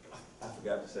 I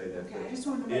forgot to say that. Okay, I just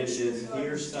wanted to make sure It is you here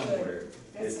understood. somewhere.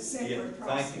 That's a It's- separate yeah,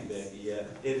 process. Thank you, Becky. Yeah,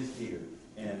 it is here,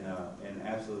 and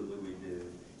absolutely we do.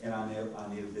 And I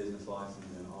need a business license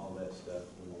and all that stuff.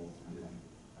 We will do.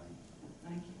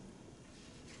 Thank you.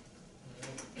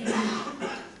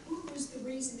 What was the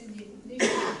reason in the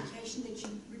initial application that you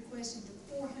requested the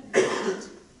 400-foot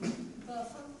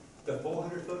buffer? The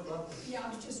 400-foot buffer? Yeah, I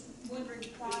was just wondering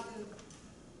why the,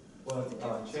 Well,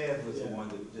 Chad was the one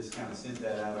that just kind of sent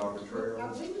that out arbitrarily. I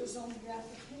believe it was on your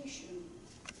application,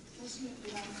 wasn't it?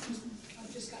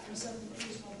 I've just got myself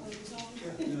confused on what it was on.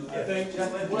 I think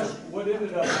what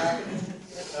ended up happening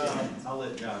I'll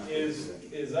let John. is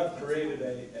I've created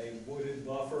a wooded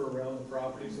buffer around the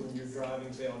property, so when you're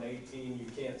driving, say on 18, you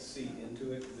can't see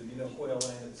into it, because quail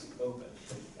land is open.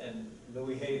 And though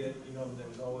we hate it,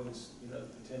 there's always,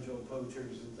 potential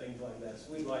poachers and things like that,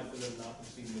 so we'd like for them not to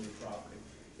see into the property.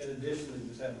 In addition to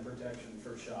just having protection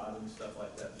for shot and stuff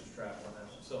like that, just traveling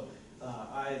out. So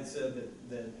I had said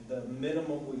that the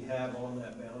minimum we have on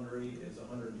that boundary is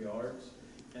 100 yards,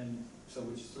 and so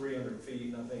which is 300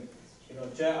 feet. And I think,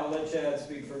 Chad, I'll let Chad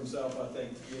speak for himself. I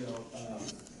think,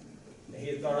 he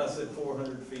had thought I said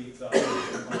 400 feet, so I think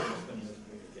it's been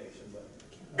miscommunication, but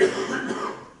I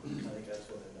think that's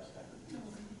what ended up happening.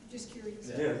 Just curious.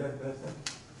 Yeah,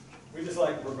 We just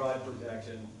like to provide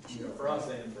protection, for us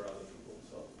and for other people.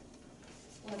 So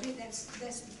Well, I think that's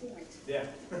the point. yeah.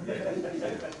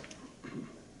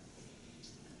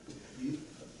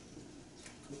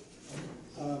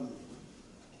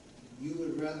 You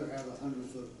would rather have a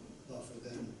 100-foot buffer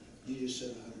than you just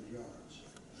said 100 yards.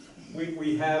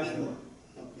 We have one.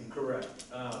 Okay. Correct.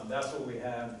 That's what we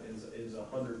have is a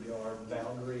 100-yard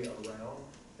boundary around,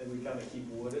 and we kind of keep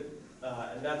wooded.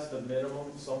 And that's the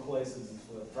minimum. Some places it's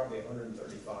probably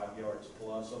 135 yards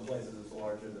plus. Some places it's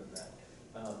larger than that.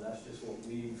 That's just what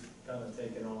we've kind of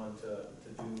taken on to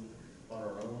do on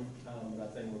our own. But I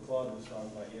think what Claude was talking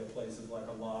about, places like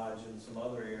a lodge and some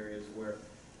other areas where,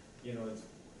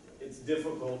 it's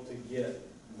difficult to get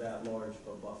that large of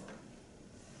a buffer.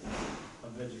 a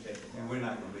vegetated And lot. we're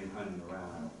not gonna be hunting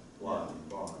around lot and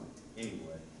barn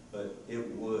anyway, but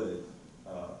it would,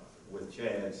 with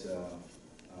Chad's,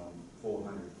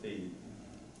 400 feet,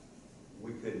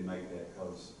 we couldn't make that,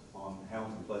 because on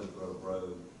Hamilton Pleasant Grove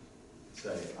Road,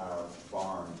 say, our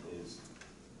barn is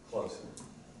closer,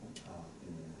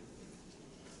 in there.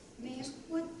 May I ask,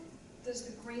 what does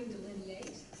the green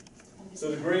delineate on this? So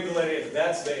the green delineate,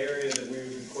 that's the area that we would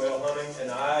be quail hunting,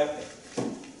 and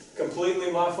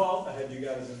completely my fault, I had you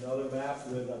guys another map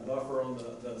with a buffer on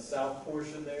the south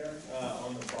portion there,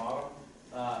 on the bottom.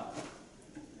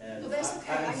 And Well, that's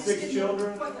okay. I I had just 6 didn't know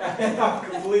children, what- and I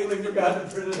completely forgot to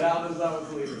print it out as I was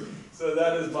leaving. So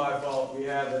that is my fault, we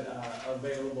have it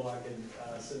available, I can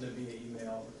send it via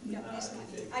email. No, that's fine.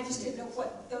 I just didn't know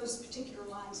what those particular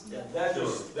lines Yeah, meant.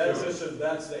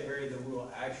 that's the area that we will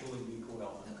actually be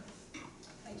quail hunting.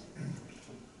 Thank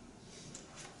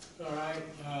you. All right,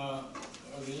 are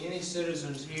there any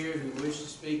citizens here who wish to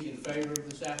speak in favor of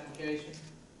this application?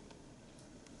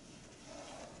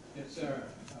 Yes, sir.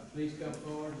 Please come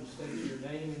forward and state your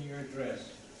name and your address.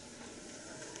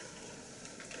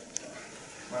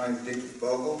 My name is Dick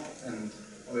Vogel, and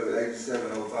I live at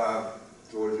 8705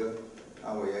 Georgia,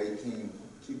 Highway 18,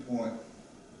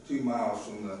 2.2 miles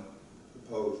from the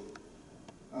proposed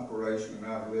operation, and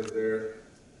I've lived there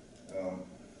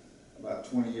about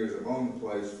 20 years. I've owned the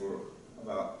place for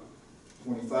about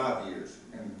 25 years,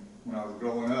 and when I was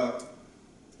growing up,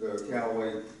 the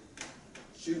Callaway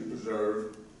Shooting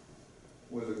Preserve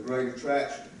was a great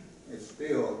attraction. It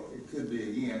could be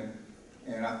again,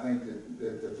 and I think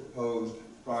that the proposed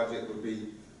project would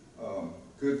be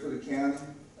good for the county,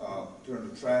 in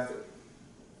terms of traffic,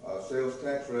 sales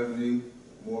tax revenue,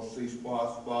 more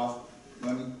C-SPOS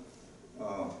money,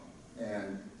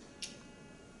 and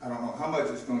I don't know how much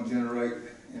it's going to generate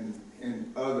in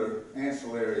other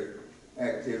ancillary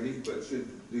activities, but should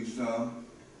do some.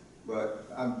 But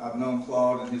I've known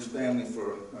Claude and his family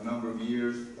for a number of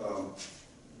years,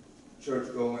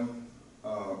 church-going,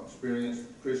 experienced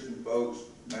Christian folks,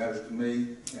 matters to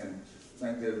me, and I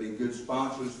think they'd be good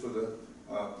sponsors for the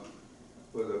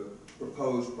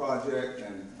proposed project,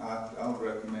 and I would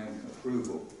recommend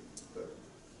approval.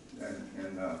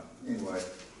 Anyway,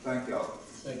 thank y'all.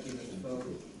 Thank you, Mr.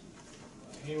 Vogel.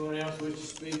 Anyone else wish to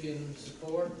speak in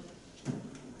support?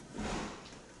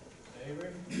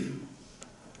 Avery?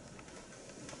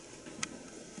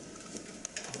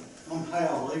 I'm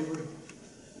Hal Avery.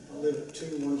 I live at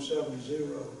 2170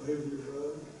 Avery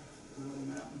Road, Mountain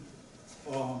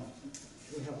Mountain.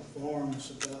 We have a farm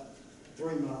that's about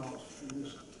 3 miles from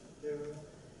this area.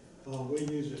 We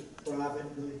use it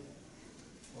privately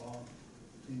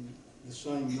in the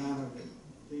same manner that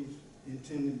he's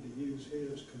intending to use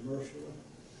his commercially.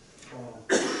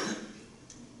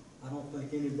 I don't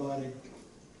think anybody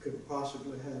could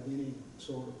possibly have any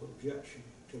sort of objection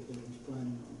to what he's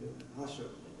planning on doing. I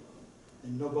certainly don't.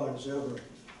 And nobody's ever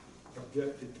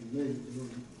objected to me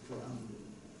doing what I'm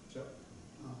doing. So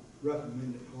I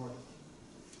recommend it hard. I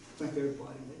think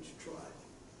everybody needs to try it.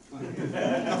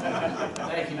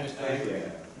 Thank you, Mr. Avery.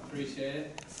 Appreciate it.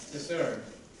 Yes, sir.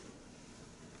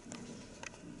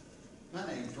 My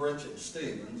name's Richard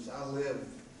Stevens. I live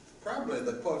probably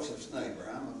the closest neighbor.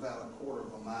 I'm about a quarter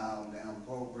of a mile down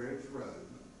Pole Bridge Road.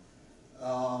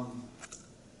 I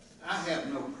have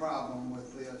no problem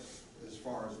with this as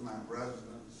far as my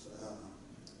residence.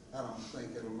 I don't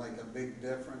think it'll make a big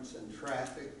difference in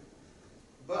traffic.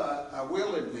 But I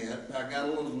will admit, I got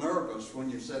a little nervous when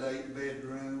you said 8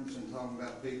 bedrooms and talking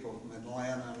about people from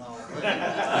Atlanta and all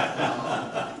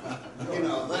that. You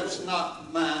know, that's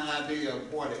not my idea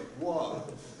of what it was.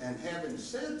 And having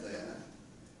said that,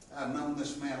 I've known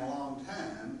this man a long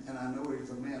time, and I know he's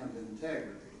a man of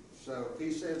integrity. So if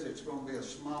he says it's going to be a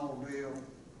small deal,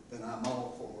 then I'm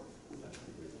all for it.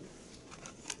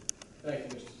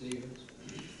 Thank you, Mr. Stevens.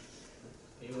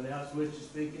 Anyone else wish to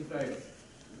speak in favor?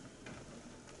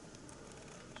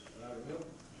 Mr.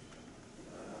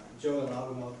 Joe and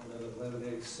Alderman,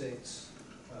 1186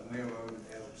 Mayor Road,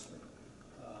 Elmsley.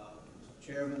 Mr.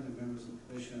 Chairman and members of the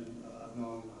commission, I've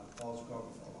known Paul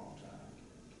Scarborough for a long time,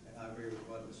 and I agree with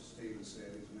what Mr. Stevens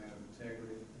said. He's a man of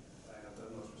integrity. I have the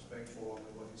utmost respect for him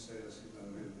and what he says he's going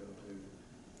to really do.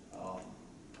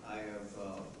 I have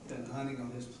been hunting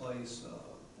on his place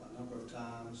a number of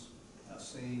times. I've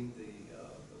seen the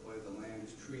way the land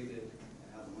is treated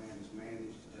and how the land is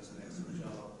managed. He does an excellent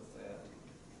job with that.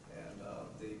 And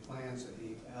the plans that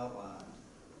he outlined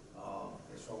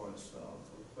as far as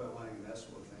quail hunting and that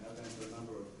sort of thing. I've been to a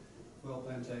number of quail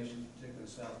plantations, particularly in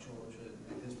South Georgia,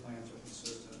 and his plans are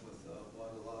consistent with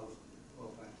what a lot of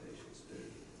quail plantations do.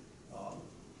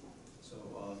 So So,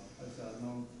 like I said, I've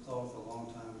known Carl for a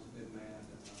long time, he's a good man,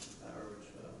 and I urge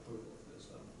approval of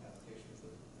this application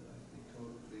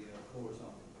for the core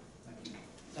zone. Thank you.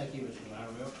 Thank you, Mr.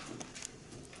 Loudermilk.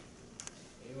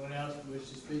 Anyone else wish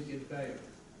to speak in favor?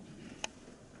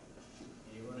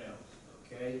 Anyone else?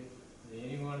 Okay. Is there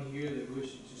anyone here that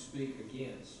wishes to speak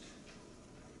against?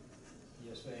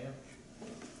 Yes, ma'am.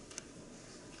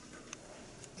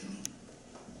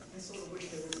 I sort of wish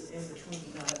there was an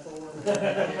in-between for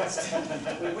and against.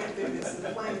 We went through this in the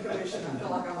planning commission, I feel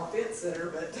like I'm a fence sitter,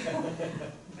 but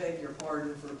beg your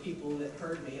pardon for people that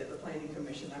heard me at the planning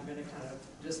commission. I'm gonna kind of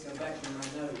just go back through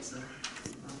my notes, and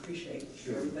I appreciate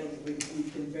everything that you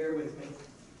can bear with me.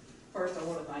 First, I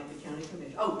want to thank the county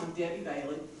commission. Oh, I'm Debbie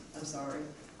Bailey, I'm sorry.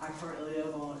 I currently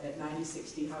live at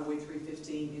 9060 Highway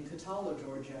 315 in Catala,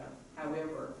 Georgia.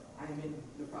 However, I'm in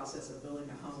the process of building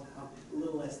a home a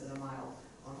little less than a mile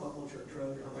on Hopewell Church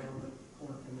Road around the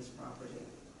corner from this property.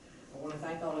 I want to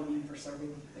thank all of you for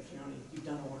serving the county. You've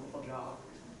done a wonderful job.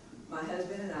 My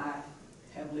husband and I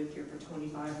have lived here for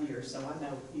 25 years, so I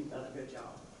know you've done a good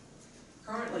job.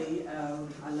 Currently,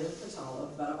 I live in Catala,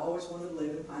 but I've always wanted to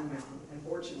live in Pine Mountain. And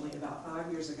fortunately, about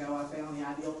 5 years ago, I found the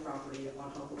ideal property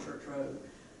on Hopewell Church Road.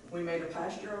 We made a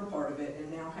pasture on part of it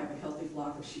and now have a healthy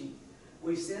flock of sheep.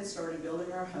 We've since started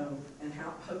building our home and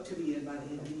hope to be in by the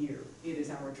end of the year. It is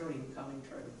our dream coming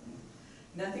true.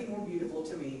 Nothing more beautiful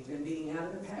to me than being out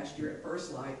in the pasture at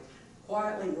first light,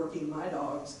 quietly working my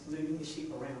dogs, moving the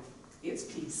sheep around. It's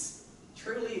peace,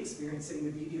 truly experiencing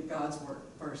the beauty of God's work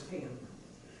firsthand.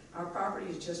 Our property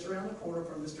is just around the corner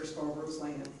from Mr. Scarborough's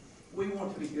land. We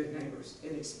want to be good neighbors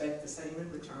and expect the same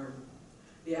in return.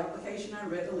 The application I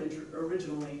read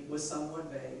originally was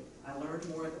somewhat vague. I learned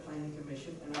more at the Planning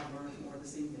Commission, and I've learned more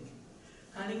this evening.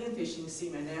 Hunting and fishing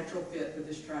seem a natural fit for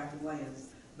this tract of land,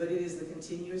 but it is the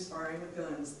continuous firing of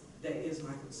guns that is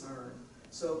my concern.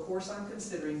 So of course I'm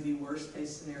considering the worst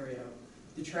case scenario.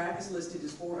 The tract is listed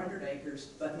as 400 acres,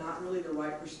 but not really the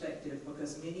right perspective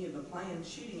because many of the planned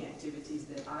shooting activities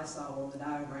that I saw on the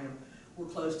diagram were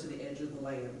close to the edge of the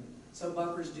land. So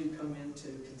buffers do come into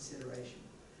consideration.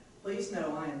 Please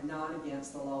know I am not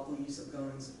against the lawful use of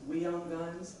guns. We own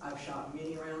guns. I've shot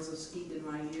many rounds of skeet in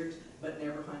my years, but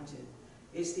never hunted.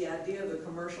 It's the idea of a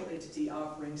commercial entity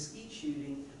offering skeet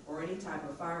shooting or any type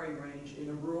of firing range in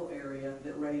a rural area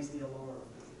that raised the alarm.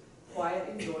 Quiet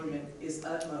enjoyment is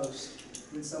utmost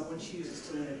when someone chooses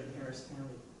to live in Harris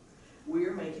County. We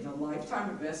are making a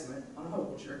lifetime investment on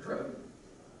Hopewell Church Road.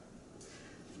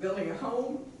 Building a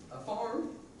home, a farm,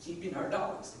 keeping our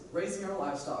dogs, raising our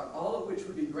livestock, all of which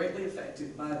would be greatly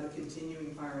affected by the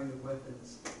continuing firing of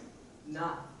weapons.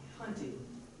 Not hunting,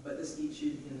 but the skeet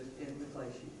shooting and the clay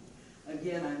shooting.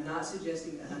 Again, I'm not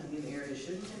suggesting that hunting in the area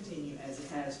shouldn't continue as it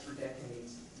has for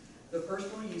decades. The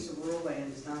personal use of rural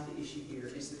land is not the issue here.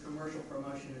 It's the commercial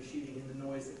promotion of shooting and the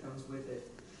noise that comes with it.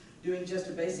 Doing just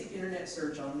a basic internet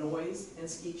search on noise and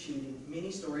skeet shooting,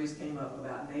 many stories came up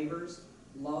about neighbors,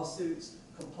 lawsuits,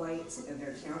 complaints, and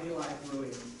their county life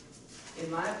ruined. In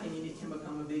my opinion, it can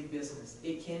become a big business.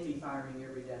 It can be firing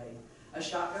every day. A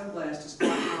shotgun blast is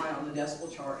quite high on the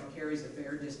decibel chart and carries a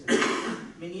fair distance.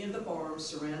 Many of the farms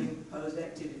surrounding the proposed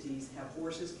activities have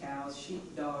horses, cows,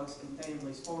 sheep, dogs, and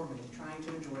families farming, trying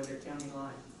to enjoy their county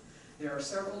life. There are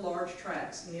several large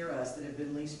tracts near us that have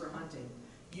been leased for hunting.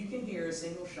 You can hear a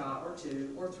single shot or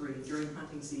two or three during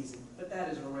hunting season, but that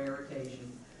is a rare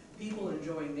occasion. People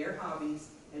enjoying their hobbies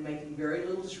and making very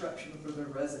little disruption for their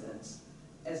residents.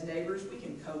 As neighbors, we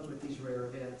can cope with these rare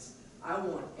events. I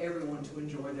want everyone to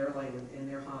enjoy their land and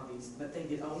their hobbies, but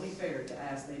think it only fair to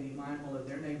ask they be mindful of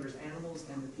their neighbors' animals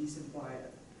and the peace and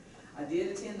quiet. I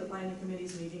did attend the Planning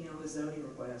Committee's meeting on the zoning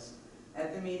request.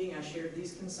 At the meeting, I shared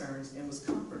these concerns and was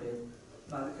comforted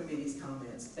by the committee's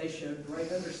comments. They showed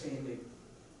great understanding.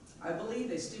 I believe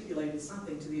they stipulated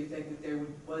something to the effect that there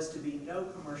was to be no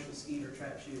commercial skeet or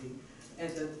trap shooting and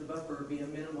that the buffer would be a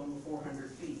minimum of 400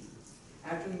 feet.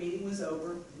 After the meeting was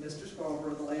over, Mr.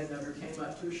 Scarborough, the landowner, came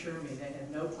up to assure me they had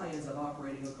no plans of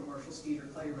operating a commercial skeet or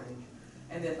clay range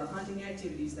and that the hunting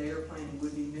activities they are planning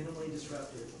would be minimally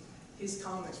disruptive. His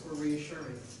comments were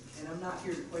reassuring, and I'm not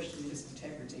here to question his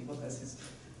integrity because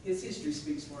his history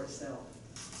speaks for itself.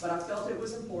 But I felt it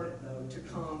was important, though, to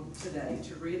come today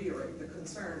to reiterate the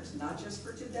concerns, not just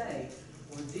for today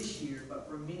or this year, but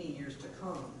for many years to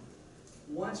come.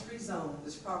 Once rezoned,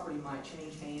 this property might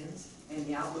change hands, and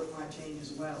the outlook might change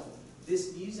as well.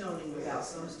 This new zoning without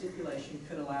some stipulation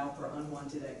could allow for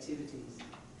unwanted activities.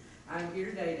 I am here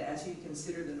today to ask you to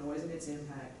consider the noise and its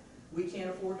impact. We can't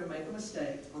afford to make a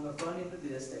mistake on the front end of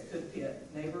this that could pit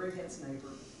neighbor against neighbor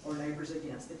or neighbors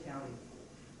against the county.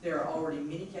 There are already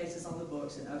many cases on the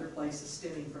books in other places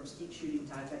stemming from skeet shooting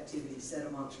type activities set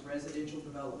amongst residential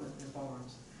development and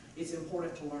farms. It's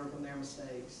important to learn from their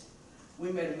mistakes.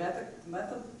 We made a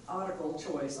methodical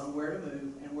choice on where to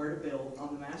move and where to build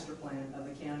on the master plan of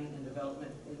the county and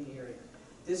development in the area.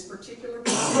 This particular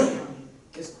part of the county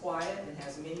is quiet and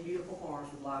has many beautiful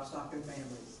farms with livestock and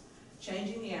families.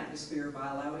 Changing the atmosphere by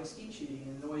allowing skeet shooting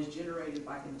and the noise generated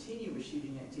by continuous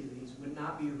shooting activities would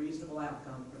not be a reasonable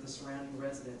outcome for the surrounding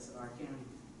residents of our county.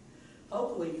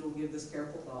 Hopefully you will give this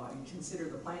careful thought and consider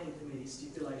the planning committee's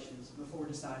stipulations before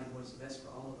deciding what is best for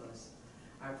all of us.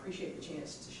 I appreciate the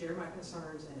chance to share my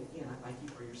concerns, and again, I thank you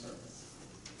for your service.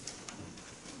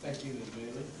 Thank you, Ms.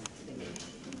 Bailey.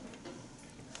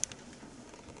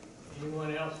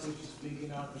 Anyone else who should speak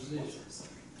in opposition?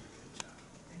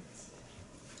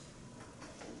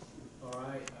 All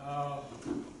right,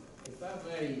 if I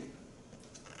may,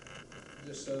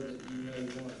 just so that you may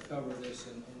want to cover this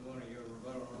in one of your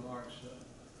rebuttal remarks,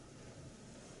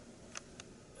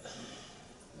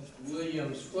 Mr.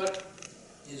 Williams, what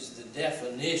is the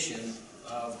definition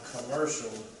of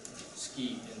commercial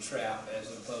skeet and trap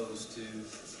as opposed to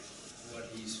what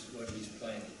he's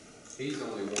planning? He's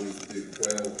only wanting to do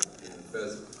quail and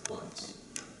pheasant hunts,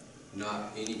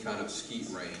 not any kind of skeet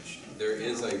range. There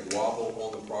is a wobble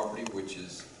on the property which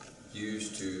is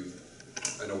used to,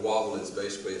 and a wobble is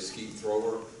basically a skeet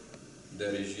thrower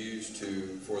that is used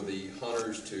for the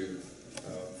hunters to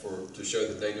show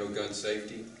that they know gun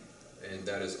safety, and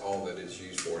that is all that it's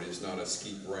used for. It is not a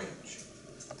skeet range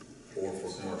or for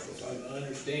commercial type. So the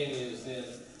understanding is then,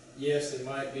 yes, there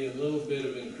might be a little bit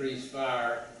of increased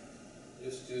fire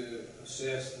just to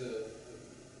assess the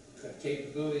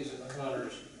capabilities of the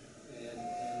hunters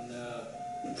and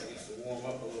I guess to warm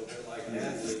up a little bit like an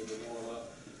athlete would warm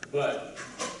up. But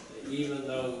even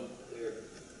though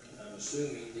I'm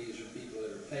assuming these are people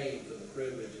that are paying for the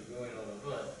privilege of going on a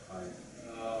hunt. Right.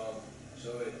 So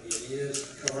it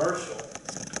is commercial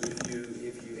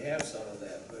if you have some of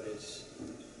that, but it's,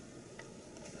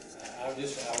 I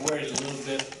worry a little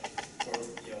bit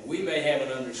for, we may have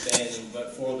an understanding,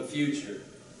 but for the future,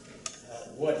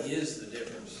 what is the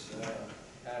difference?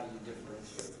 How do you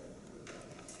differentiate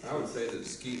that? I would say that the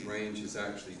skeet range is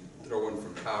actually throwing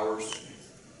from towers.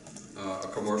 A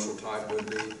commercial type would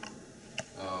be.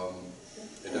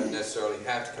 It doesn't necessarily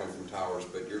have to come from towers,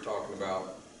 but you're talking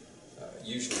about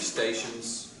usually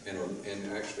stations and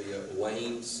actually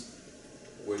lanes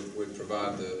would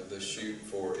provide the shoot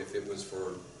for, if it was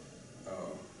for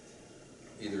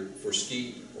either for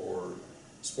skeet or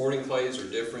sporting clays are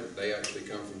different. They actually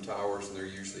come from towers, and they're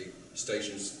usually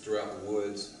stations throughout the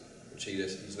woods, which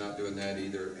he's not doing that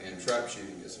either. And trap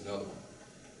shooting is another one,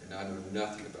 and I know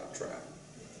nothing about trap.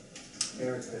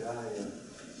 Eric, could I?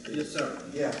 Yes, sir.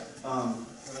 Yeah. Well,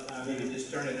 I mean,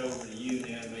 just turn it over to you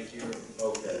now and make your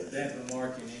that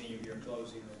remark in any of your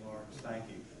closing remarks. Thank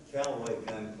you. Callaway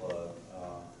Gun Club,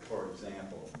 for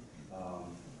example,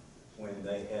 when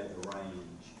they had the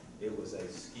range, it was a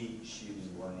skeet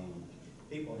shooting range.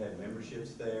 People had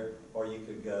memberships there, or you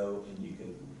could go and you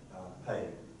could pay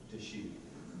to shoot.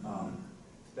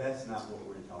 That's not what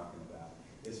we're talking about.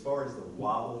 As far as the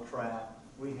wobble trap,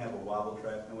 we have a wobble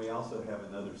trap, and we also have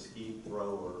another skeet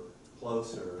thrower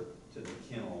closer to the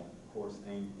kennel, of course,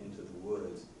 aimed into the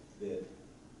woods, that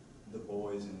the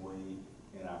boys and we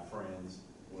and our friends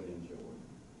would enjoy.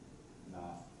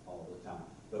 Not all the time,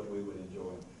 but we would enjoy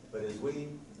it. But as we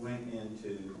went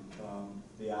into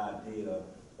the idea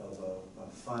of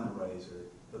a fundraiser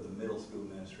for the middle school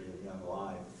ministry of Young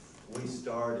Life, we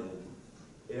started,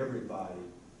 everybody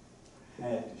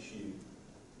had to shoot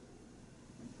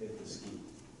at the skeet.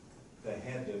 They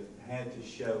had to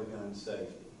show gun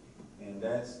safety, and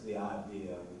that's the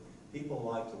idea. People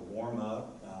like to warm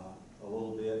up a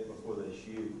little bit before they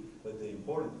shoot, but the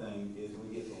important thing is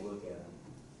we get to look at them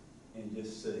and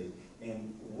just see.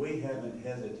 And we haven't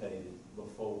hesitated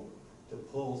before to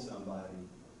pull somebody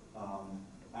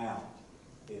out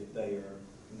if they are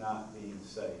not being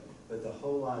safe. But the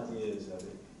whole idea is of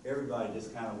it, everybody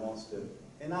just kind of wants to,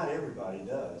 and not everybody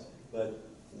does, but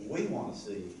we want to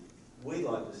see, we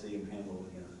like to see them handle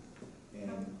the gun.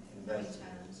 And How many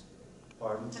times?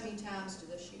 Pardon? How many times do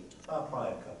they shoot? Probably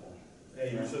a couple. Yeah,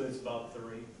 usually it's about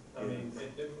 3. I mean,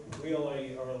 we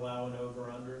only are allowing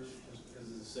over-unders just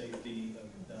because of the safety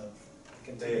of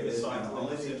continuous cycling.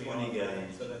 Only 20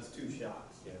 games. So that's 2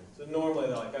 shots. Yeah. So normally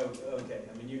they're like, oh, okay,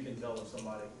 I mean, you can tell if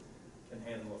somebody can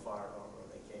handle a firearm or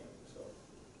they can't, so.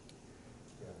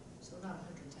 So not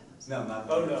 100 times? No, not.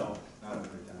 Oh, no. Not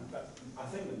 100 times. I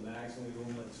think the maximum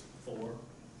limit is 4.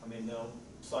 I mean,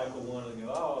 cycle one and go,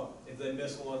 oh, if they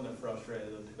miss one, they're frustrated,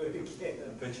 they'll do it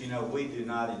again. But you know, we do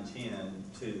not intend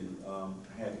to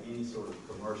have any sort of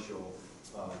commercial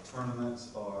tournaments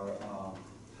or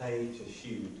pay to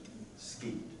shoot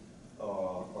skeet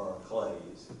or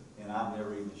clays. And I've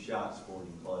never even shot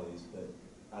sporting clays, but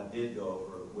I did go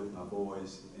over with my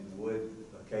boys and would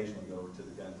occasionally go over to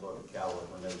the gun club at Callaway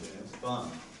when they were doing it. It's fun.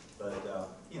 But,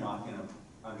 you know, I can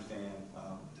understand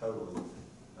totally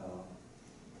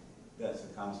that's a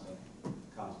constant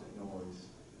noise.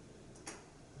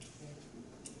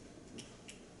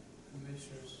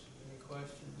 Commissioners, any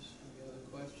questions? Any other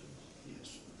questions? Yes.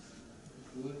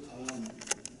 Wood?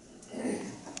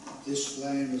 This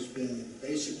land has been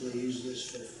basically used this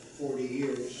for 40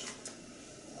 years.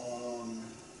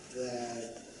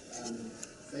 That I'm in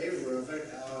favor of it.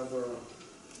 However,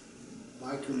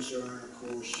 my concern, of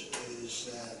course, is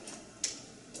that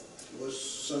what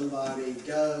somebody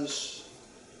does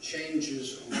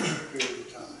changes over a period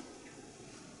of time.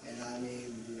 And I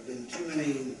mean, there've been too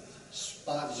many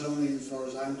spot zoning, as far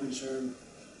as I'm concerned,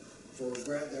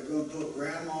 they're going to put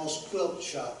grandma's quilt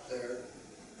shop there,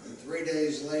 and 3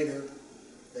 days later,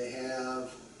 they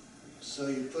have, so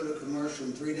you put a commercial,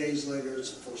 and 3 days later,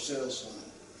 it's a for sale sign.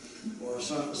 Or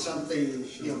something,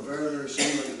 you know, very, very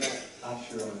similar to that. I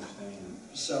sure understand.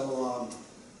 So,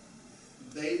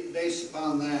 based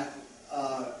upon that,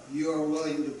 you are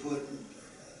willing to put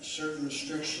certain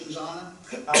restrictions on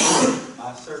it?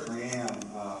 I certainly am,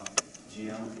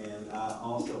 Jim, and I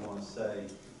also want to say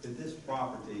that this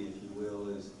property, if you will,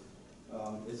 is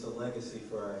it's a legacy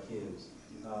for our kids.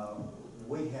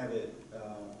 We have it,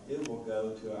 it will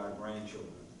go to our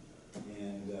grandchildren,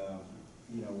 and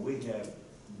you know, we have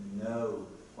no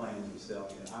plans of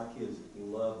selling it. Our kids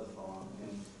love the farm,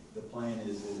 and the plan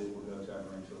is that it will go to our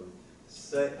grandchildren.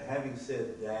 Having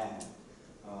said that,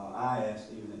 I asked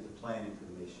even at the planning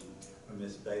commission when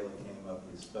Ms. Bailey came up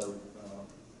and spoke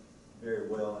very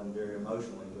well and very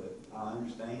emotionally, but I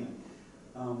understand.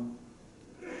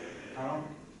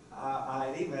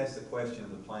 I even asked the question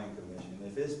of the planning commission,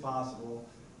 if it's possible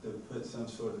to put some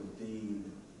sort of deed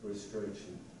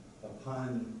restriction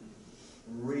upon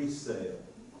resale.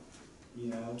 You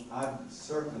know, I'd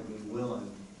certainly be willing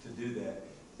to do that.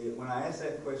 When I asked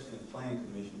that question at the planning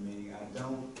commission meeting, I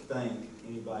don't think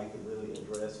anybody could really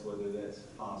address whether that's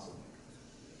possible.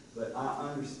 But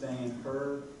I understand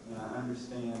her, and I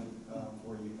understand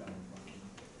where you're coming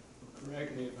from.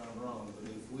 Correct me if I'm wrong, but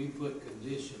if we put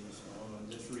conditions on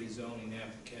this rezoning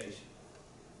application,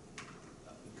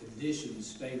 the conditions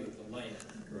stay with the land.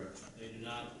 Correct. They do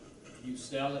not, if you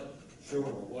sell it, Sure.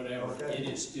 or whatever, Okay. it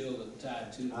is still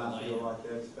tied to the I land. feel like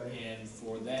that's fair. And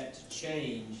for that to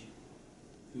change,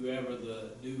 whoever the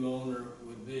new owner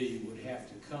would be would have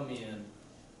to come in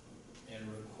and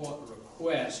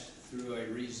request through a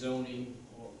rezoning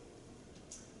or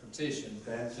petition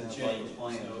That to sounds like change a it.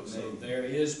 plan to So me. there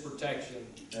is protection,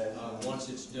 That's once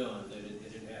it's done, that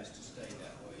it has to stay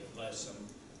that way,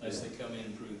 unless they come in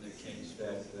and prove their case.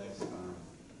 That's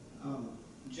fine.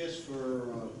 Just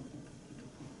for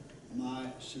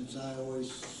since I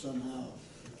always somehow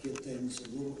get things a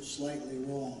little slightly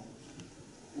wrong,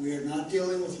 we are not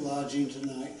dealing with lodging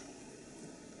tonight.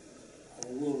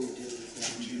 Or will we deal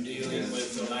with lodging? You're dealing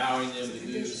with allowing them to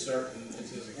do certain,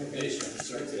 as a condition,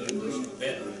 certain numbers of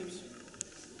bedrooms.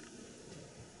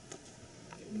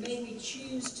 May we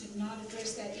choose to not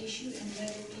address that issue and let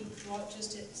it be brought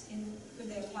just in, when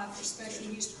they apply for special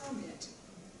use permit?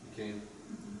 You can.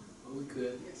 Well, we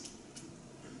could.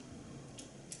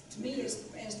 To me, as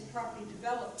the property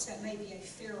develops, that may be a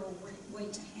fairer way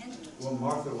to handle it. Well,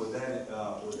 Martha, would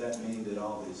that mean that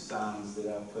all these signs that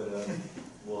I put up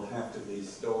will have to be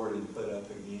stored and put up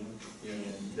again? And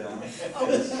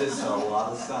it's just a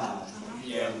lot of signs.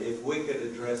 Yeah. And if we could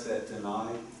address that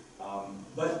tonight,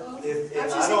 but Well, if I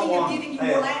was I just don't thinking of want, giving you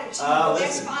more latitude, but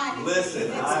that's fine. Listen,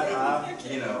 That's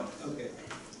you know. Okay.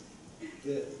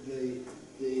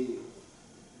 The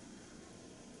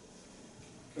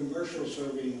commercial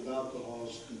serving of alcohol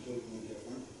is completely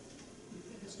different.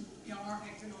 Y'all aren't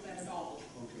acting on that at all.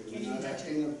 Okay, we're not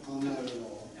acting upon that at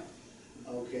all. No.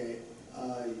 Okay,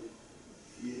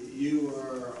 you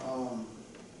are,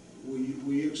 will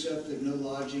you accept that no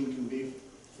lodging can be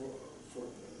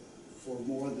for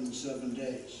more than 7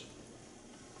 days?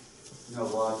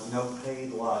 No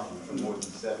paid lodging for more than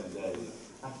 7 days.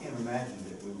 I can't imagine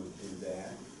that we would do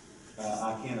that.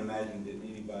 I can't imagine that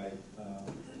anybody,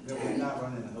 that we're not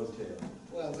running a hotel.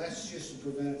 Well, that's just to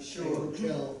prevent a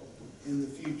hotel in the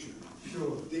future.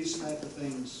 Sure. These type of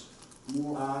things,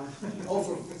 more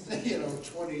over,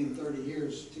 20 and 30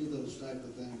 years to those type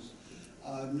of things.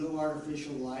 No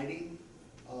artificial lighting.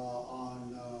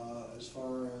 as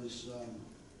far as,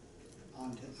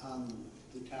 on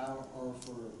the tower, or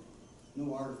for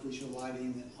no artificial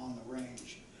lighting on the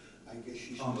range. I guess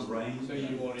you should. On the range? So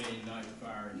you want any night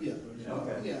fire? Yeah,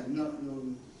 Okay. yeah, no,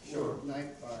 Sure.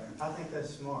 night fire. I think that's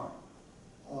smart.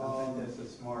 I think that's a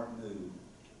smart move.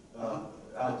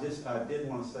 I did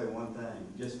want to say one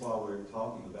thing, just while we're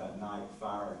talking about night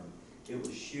firing. It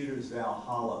was Shooter's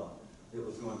Valhalla that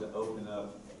was going to open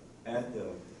up at the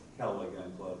Callaway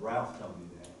Gun Club. Ralph told me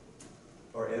that,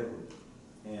 or Edward.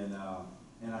 And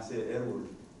I said, Edward,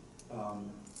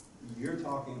 you're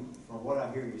talking, from what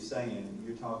I hear you saying,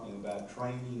 you're talking about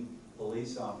training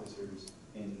police officers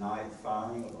in night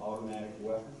firing of automatic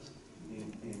weapons?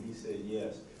 And he said,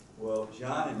 yes. Well,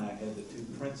 John and I had the two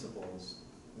principals.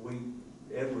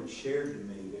 Edward shared to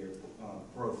me their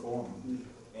pro forma,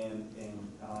 and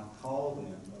I called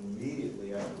them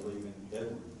immediately after leaving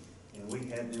Edward, and we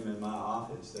had them in my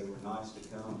office. They were nice to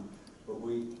come, but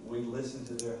we listened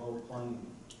to their whole plan,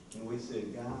 and we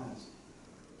said, guys,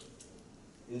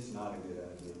 it's not a good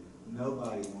idea.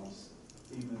 Nobody wants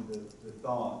even the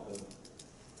thought of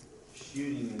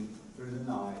shooting through the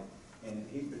night, and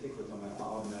he's particularly talking about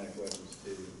automatic weapons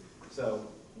too. So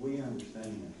we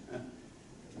understand.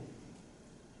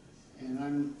 And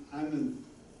I'm in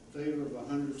favor of a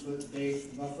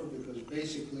 100-foot buffer, because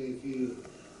basically if you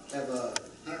have a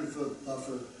 100-foot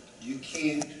buffer, you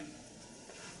can't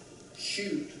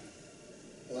shoot.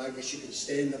 Well, I guess you could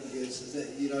stand up against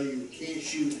it. You can't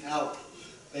shoot out.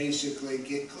 Basically,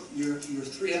 you're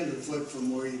 300 foot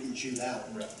from where you can shoot out.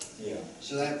 Right. Yeah.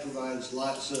 So that provides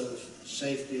lots of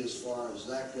safety as far as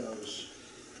that goes.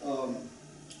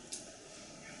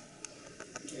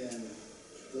 And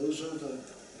those are the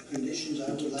conditions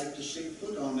I would like to see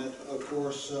put on it. Of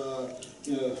course,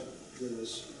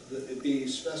 it be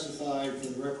specified for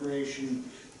the recreation,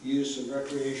 use of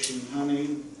recreation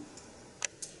hunting,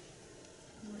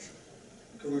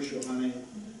 commercial hunting,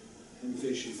 and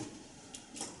fishing.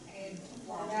 And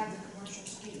what about the commercial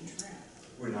ski and trap?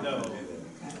 We're not going to do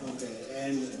that. Okay,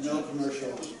 and no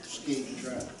commercial ski and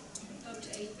trap. Up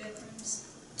to 8 bedrooms,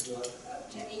 What? up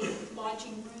to 8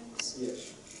 lodging rooms.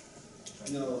 Yes.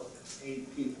 No,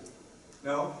 8 people.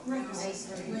 No? Rooms.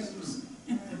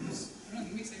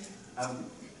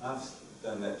 I've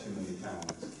done that too many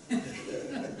times.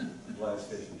 Last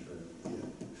fishing trip.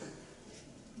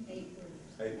 8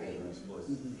 bedrooms,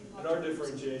 please. And our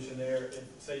differentiation there,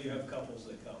 say you have couples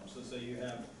that come, so say you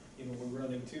have, we're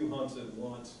running 2 hunts at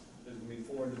once, there's gonna be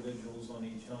 4 individuals on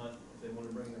each hunt. If they wanna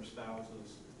bring their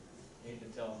spouses, hate to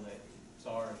tell them that,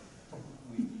 sorry,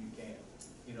 you can't.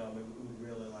 We would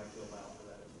really like to allow for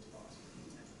that if it's possible.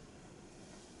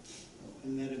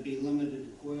 And then it'd be limited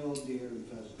to quail, deer, and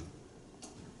pheasant.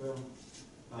 Well,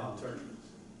 And turkeys.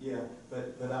 yeah,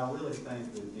 but I really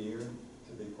think with deer,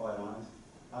 to be quite honest,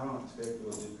 I don't expect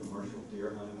we'll do commercial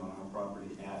deer hunting on our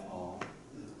property at all.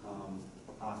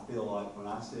 I feel like when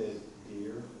I said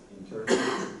deer in turkey,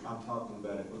 I'm talking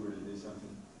about if we were to do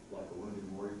something like a Wounded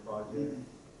Warrior project,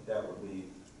 that would be,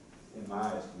 in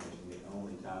my estimation, the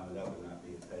only time that would not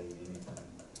be a paid anything.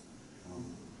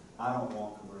 I don't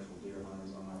want commercial deer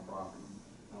hunters on our property.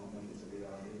 I don't think it's a good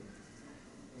idea.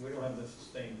 We don't have the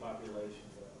sustained population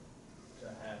to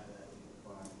have that.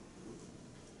 Right.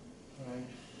 All right.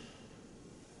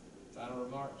 Final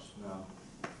remarks? No,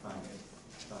 thanks.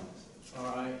 All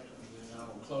right, and then I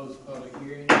will close the public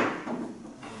hearing.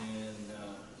 And,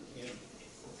 is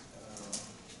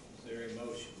there a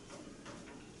motion?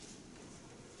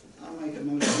 I'll make a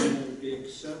motion that it be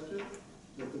accepted,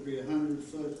 that there be a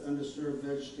 100-foot undisturbed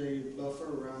vegetative buffer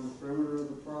around the perimeter of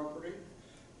the property,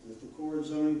 that the core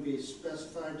zoning be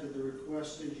specified to the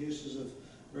requested uses of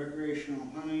recreational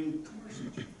hunting,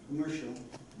 commercial,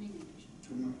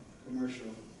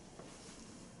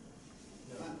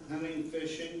 hunting,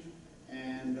 fishing,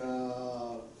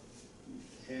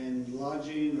 and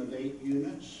lodging of 8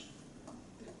 units.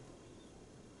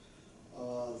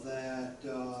 That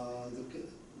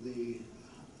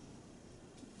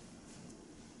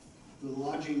the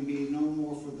lodging be no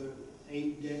more for the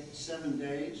 7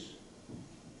 days.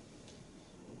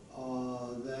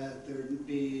 That there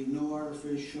be no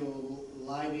artificial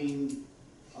lighting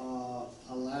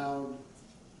allowed.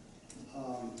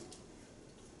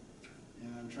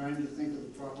 And I'm trying to think of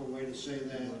the proper way to say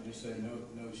that. You want to just say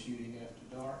no shooting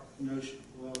after dark? No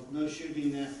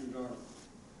shooting after dark.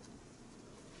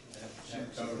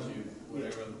 That covers you,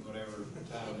 whatever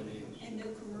time it is. And no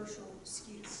commercial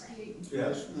ski and trap.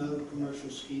 Yes. No commercial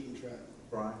skeet and trap.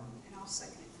 Brian, And I'll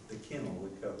second it. the kennel we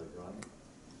covered, right?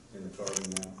 In the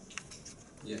carbon now?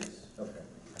 Yes, Okay.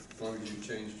 as long as you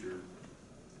changed your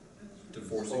to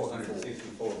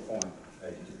 464. 464 point.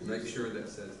 Make sure that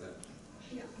says that.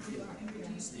 Yeah, and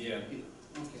reduce that. Yeah. Okay,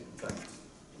 Thanks.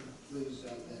 lose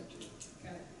out that too.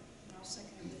 Got it. And I'll second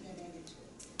it with that added to it.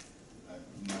 I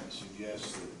might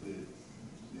suggest that the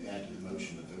add to the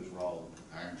motion that those were all,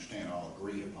 I understand, all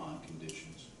agreed upon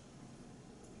conditions.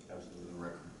 Absolutely. For the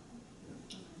record.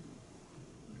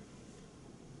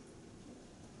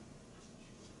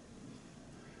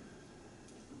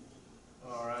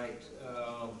 All right,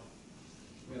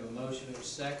 we have a motion and a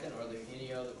second. Are there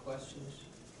any other questions?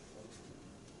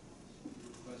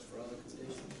 Requests for other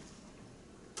conditions?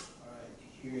 All right,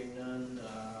 hearing none,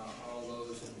 all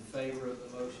those in favor of the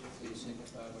motion, please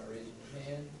signify by raising your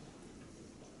hand.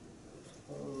 Those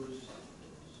opposed?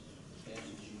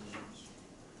 Passes unanimous.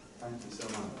 Thank you so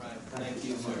much. All right, thank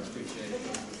you, sir, appreciate it.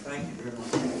 Thank you very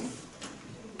much.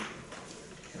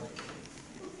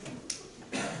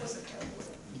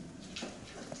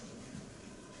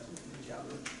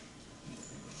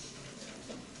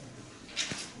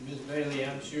 Ms. Bailey,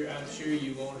 I'm sure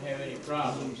you won't have any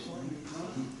problems.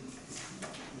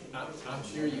 I'm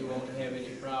sure you won't have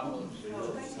any problems,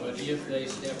 but if they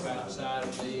step outside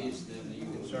of these, then you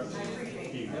can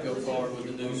certainly go forward with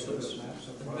the nuisance.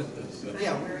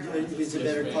 Yeah, is it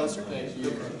better closer? Thank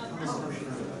you.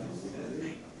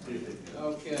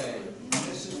 Okay.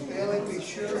 Mrs. Bailey, be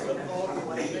sure to call the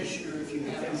commissioner if you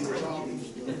have any problems.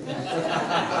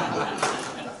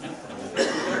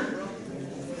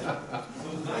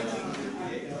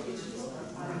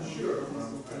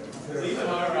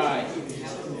 All right.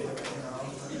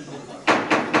 All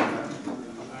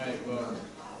right, well,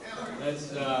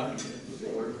 let's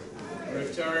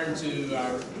return to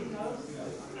our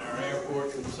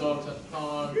airport consultant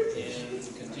pond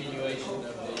and continuation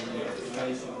of the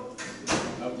explanation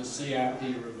of the CIP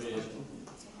revision.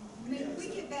 May we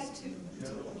get back to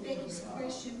Becky's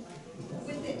question?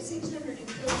 With that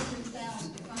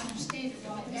 633,000, if I understand it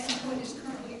right, that's what is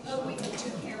currently owing to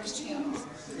Harris County.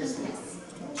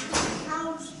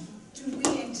 How do we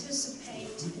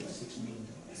anticipate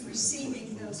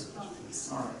receiving those funds?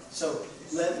 All right, so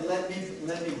let me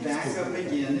back up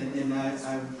again, and I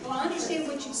Well, I understand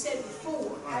what you said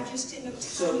before, I just didn't know.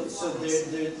 So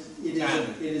it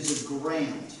is a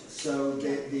grant. So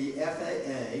the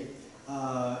FAA,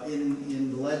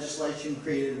 in the legislation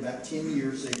created about 10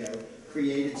 years ago,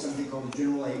 created something called the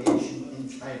General Aviation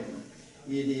Entitlement.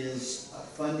 It is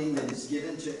funding that is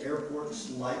given to airports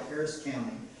like Harris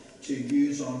County to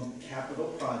use on capital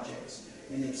projects,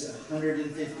 and it's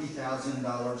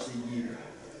 $150,000 a year.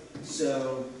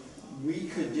 So we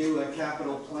could do a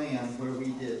capital plan where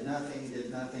we did nothing, did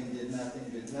nothing, did nothing,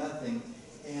 did nothing,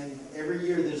 and every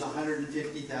year there's a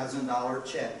 $150,000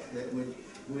 check that would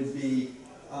be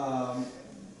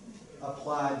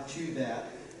applied to that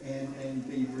and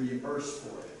be reimbursed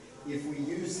for it. If we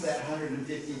use that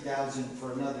 $150,000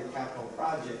 for another capital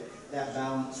project, that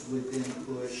balance would then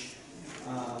push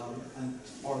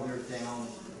farther down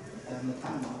the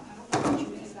timeline.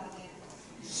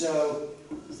 So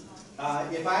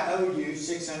if I owe you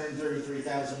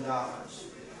 $633,000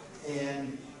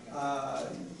 and I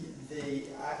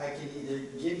can either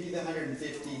give you the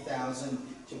 $150,000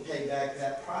 to pay back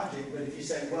that project, but if you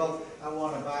say, well, I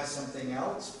want to buy something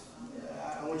else,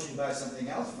 I want you to buy something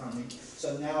else from me,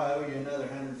 so now I owe you another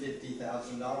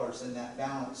 $150,000, and that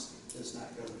balance does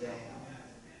not go down.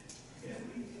 Yeah.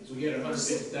 So we get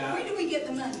 $150,000. Where do we get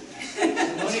the money?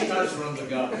 The money comes from the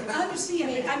government. I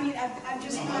understand, but I mean, I'm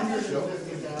just.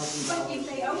 $150,000. But if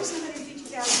they owe us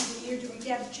 $150,000 a year, do we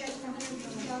get a check for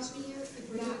 $150,000 a year if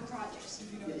we're doing projects?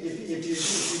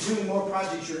 If you're doing more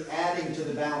projects, you're adding to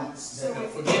the balance.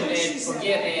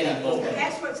 Forget adding more.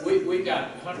 That's what's. We've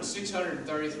got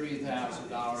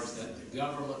 $633,000 that the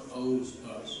government owes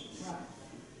us. Right.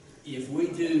 If we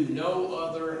do no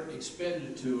other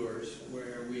expenditures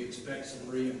where we expect some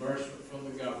reimbursement from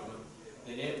the government,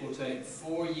 then it will take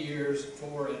 4 years,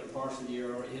 4 and a partial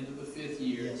year, or into the 5th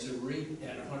year to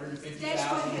at $150,000 That's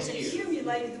what has a year.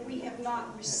 accumulated that we have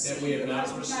not received. That we have not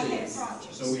because we've not had received.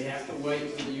 projects. So we have to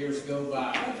wait for the years to go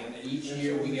by, and each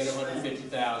year we get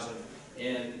 $150,000.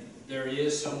 And there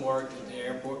is some work that the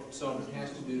airport consultant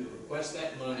has to do to request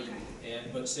that money,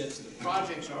 but since the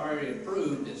projects are already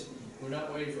approved, we're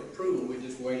not waiting for approval, we're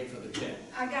just waiting for the check.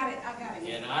 I got it.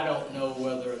 And I don't know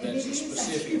whether that's a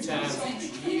specific time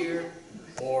each year,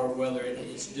 or whether it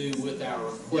is due with our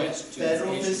request to.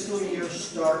 Federal fiscal year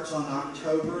starts on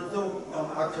October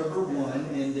 1,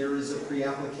 and there is a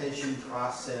pre-application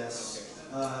process.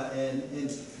 And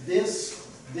this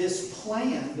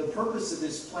plan, the purpose of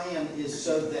this plan is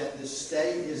so that the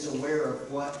state is aware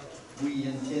of what we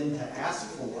intend to ask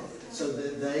for, so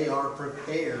that they are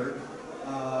prepared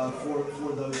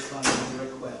for those funding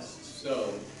requests.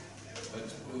 So,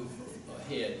 let's move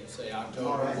ahead, say October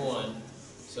All right. 1.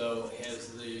 So has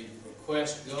the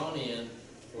request gone in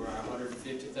for our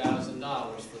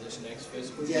 $150,000 for this next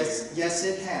fiscal year? Yes,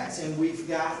 it has, and we've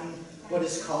gotten what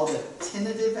is called a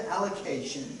tentative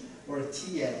allocation, or a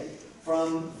TA,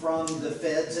 from the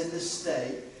feds and the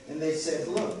state, and they said,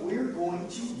 look, we're going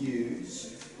to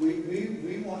use,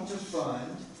 we want to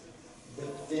fund the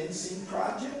fencing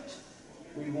project,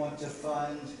 we want to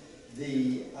fund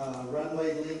the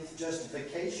runway length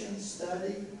justification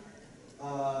study,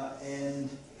 and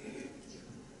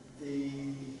the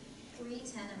 3,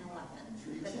 10, and 11.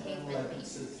 3, The 10, pavement 11.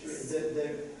 maintenance.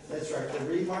 That's right, the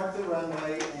remark the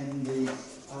runway and the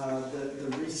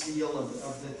reseal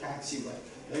of the taxiway.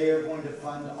 They are going to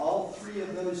fund all three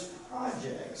of those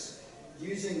projects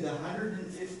using the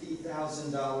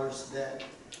 $150,000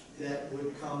 that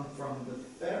would come from the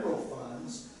federal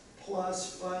funds,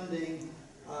 plus funding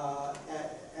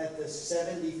at the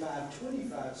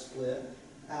 75-25 split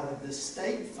out of the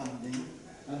state funding,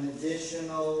 an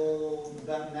additional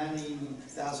about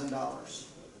 $90,000.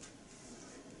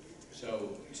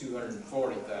 So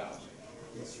 $240,000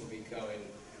 Yes, will be coming,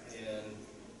 and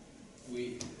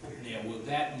now will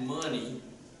that money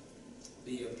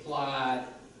be applied,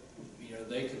 you know,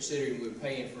 they considering we're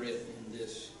paying for it in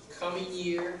this coming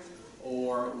year,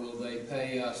 or will they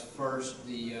pay us first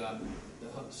the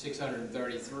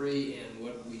 633 and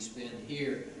what we spend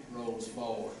here rolls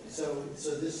forward? So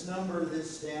this number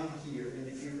that's down here, and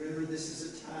if you remember, this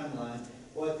is a timeline.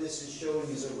 What this is showing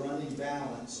is a running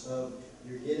balance of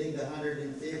you're getting the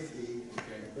 150,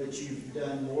 but you've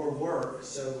done more work.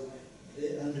 So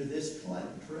under this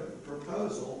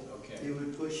proposal, it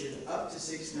would push it up to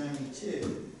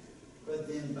 692, but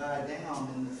then buy down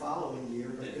in the following year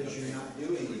because you're not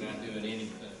doing We're not doing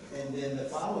anything. And then the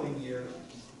following year,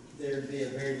 there'd be a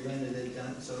very limited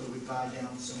done, so it would buy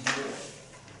down some more.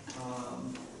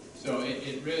 So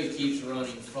it really keeps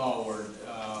running forward,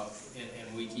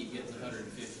 and we keep getting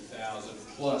 150,000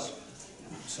 plus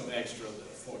some extra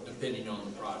for depending on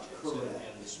the projects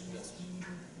and the splits.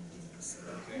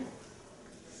 Okay.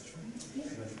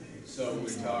 So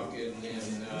we're talking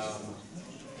in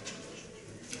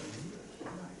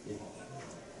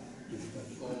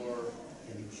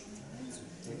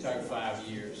we're talking 5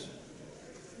 years.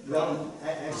 Well,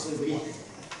 actually,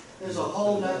 there's a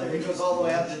whole nother, it goes all the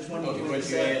way up to 2027. Okay, but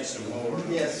you add some more.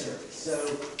 Yes, sir. So,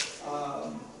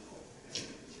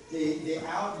 the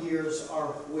out years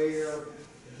are where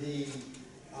the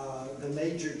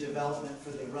major development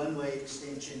for the runway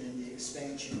extension and the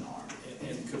expansion are.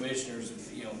 And commissioners,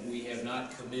 you know, we have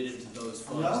not committed to those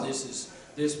funds. No.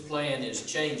 This plan is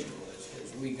changeable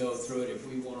as we go through it. If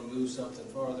we want to move something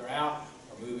farther out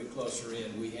or move it closer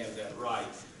in, we have that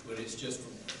right. But it's just for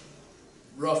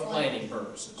rough planning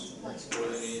purposes more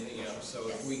than anything else. So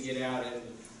if we get out in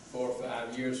 4 or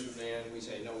 5 years from now and we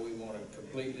say, no, we want to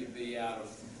completely be out of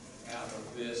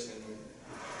this, and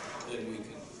then we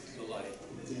can delay.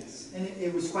 Yes, and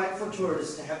it was quite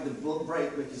fortuitous to have the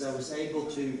break because I was able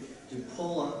to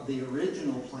pull up the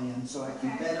original plan so I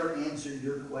can better answer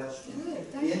your question.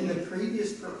 In the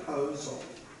previous proposal,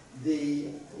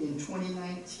 in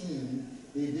 2019,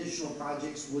 the additional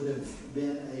projects would have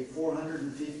been a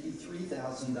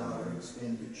 $453,000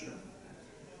 expenditure.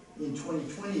 In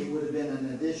 2020, it would have been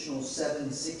an additional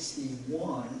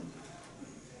 $761,000.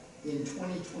 In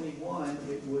 2021,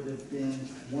 it would have been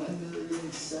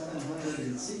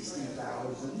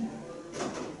 $1,760,000.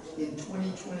 In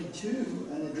 2022,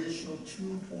 an additional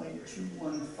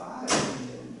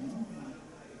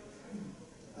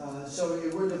 $2.215 million. So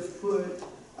it would have put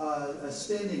a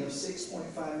spending of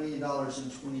 $6.5 million in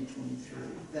 2023.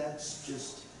 That's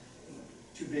just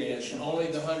too big a chunk. Only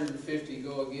the 150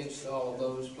 go against all of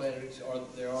those plannings, or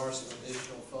there are some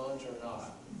additional funds or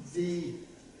not?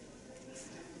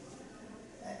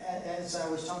 As I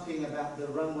was talking about the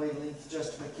runway length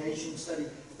justification study,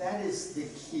 that is the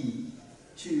key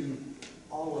to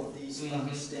all of these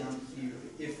funds down here.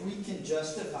 If we can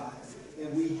justify it,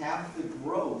 and we have the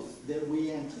growth that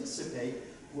we anticipate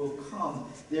will come,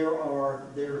 there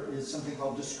is something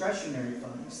called discretionary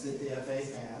funds that the FAA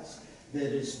has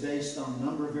that is based on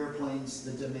number of airplanes,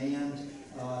 the demand,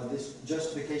 this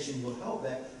justification will help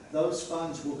that. Those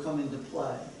funds will come into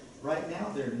play. Right now,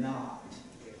 they're not.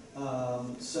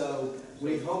 So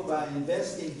we hope by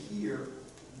investing here,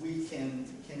 we can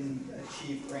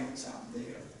achieve grants out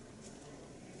there.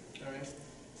 All right.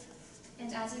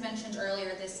 And as you mentioned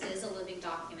earlier, this is a living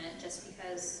document. Just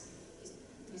because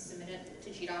you submit it to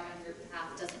GDOT on your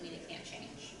behalf doesn't mean it can't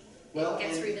change. Well, it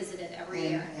gets revisited every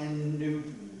year. And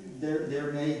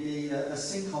there may be a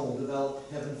sinkhole developed,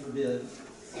 heaven forbid,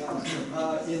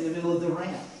 in the middle of the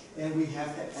ramp. And we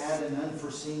have to add an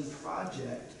unforeseen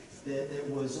project that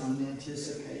was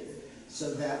unanticipated.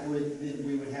 So that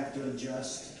we would have to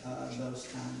adjust those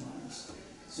timelines.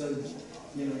 So,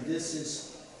 you know, this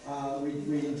is,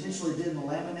 we intentionally didn't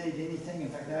laminate anything. In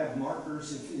fact, I have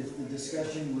markers if the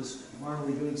discussion was, why are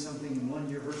we doing something in 1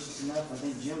 year versus enough? I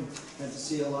think Jim got to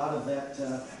see a lot of that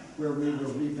where we were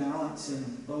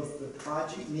rebalancing both the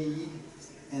project need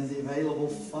and the available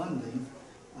funding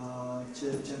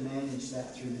to manage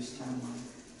that through this timeline.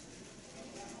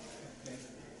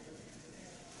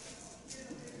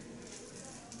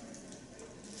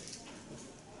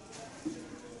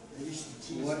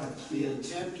 What the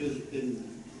attempt has been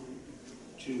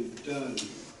done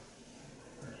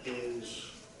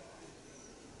is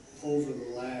over the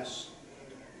last,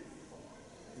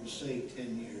 we'll say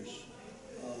 10 years,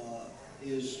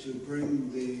 is to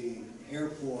bring the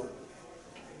airport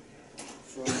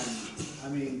from, I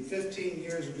mean, 15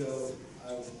 years ago,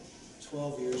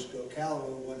 12 years ago,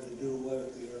 Callaway wanted to do away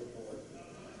with the airport,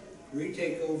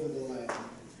 retake over the land,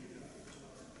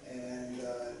 and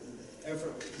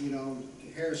effort, you know,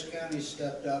 Harris County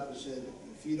stepped up and said,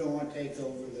 if you don't want to take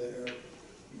over the airport,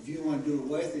 if you want to do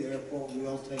away with the airport,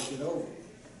 we'll take it over.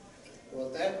 Well,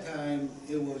 at that time,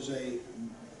 it was a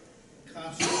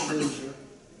constant loser.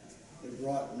 It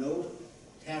brought no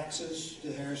taxes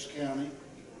to Harris County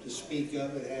to speak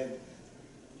of. It had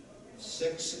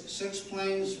six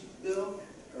planes built,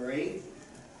 or 8,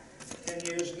 10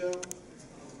 years ago.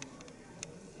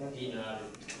 He nodded.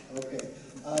 Okay.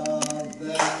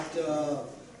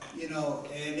 You know,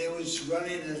 and it was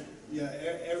running, you know,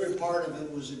 every part of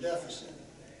it was a deficit.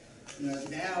 You know,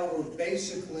 now we're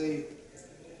basically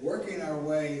working our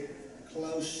way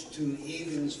close to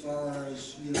even as far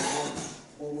as, you know,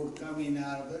 what we're coming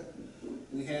out of it.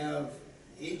 We have,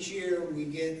 each year we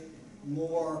get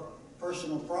more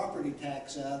personal property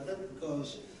tax out of it,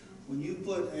 because when you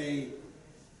put a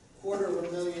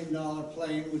 $250,000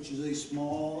 plane, which is a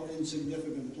small,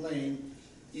 insignificant plane,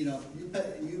 you know, you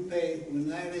pay, when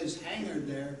that is hangared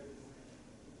there,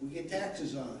 we get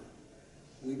taxes on it.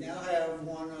 We now have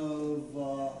one of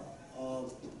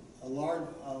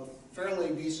a fairly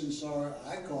decent size,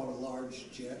 I call it a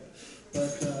large jet,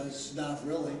 but it's not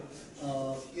really.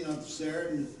 You know, it's there,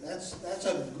 and that's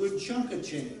a good chunk of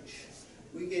change.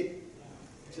 We get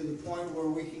to the point where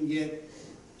we can get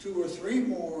 2 or 3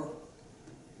 more,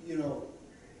 you know,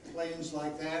 planes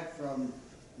like that from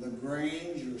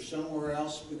LaGrange or somewhere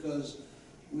else, because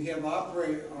we have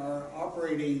our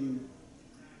operating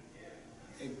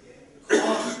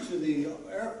costs to the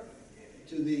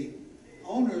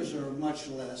owners are much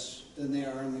less than they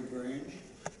are in LaGrange.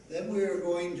 Then we are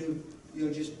going to, you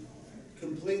know, just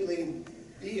completely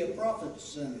be a profit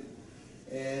center.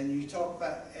 And you talk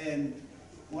about, and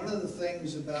one of the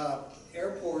things about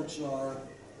airports are,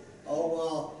 oh,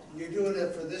 well, you're doing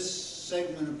it for this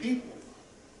segment of people.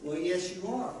 Well, yes, you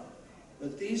are.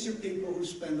 But these are people who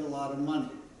spend a lot of money.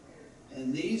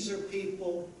 And these are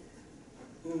people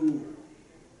who,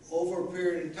 over a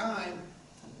period of time,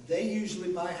 they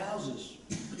usually buy houses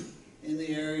in the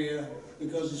area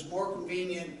because it's more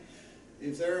convenient.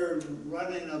 If they're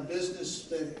running a business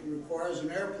that requires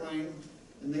an airplane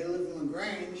and they live in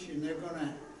LaGrange and they're going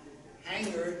to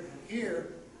hangar it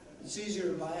here, it's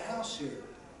easier to buy a house here.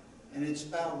 And it's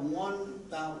about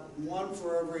one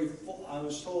for every, I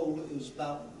was told it was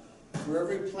about, for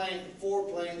every 4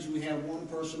 planes, we have 1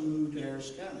 person move to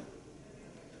Harris County.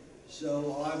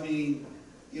 So, I mean,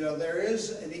 you know, there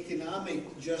is an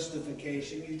economic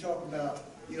justification. You talk about,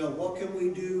 you know, what can we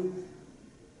do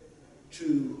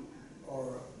to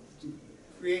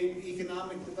create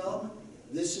economic development?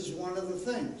 This is one of the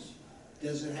things.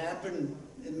 Does it happen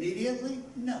immediately?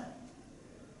 No.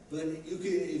 But you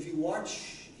can, if you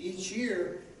watch each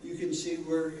year, you can see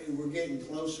we're getting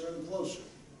closer and closer.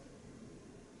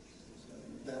 So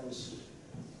that was,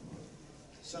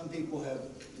 some people have,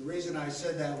 the reason I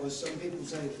said that was some people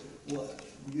say, well,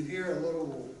 you hear a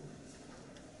little,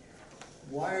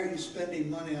 why are you spending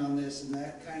money on this? And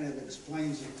that kind of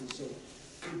explains it so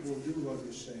people do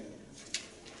understand.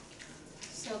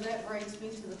 So that brings me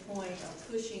to the point of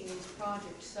pushing these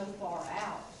projects so far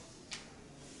out.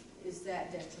 Is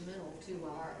that detrimental to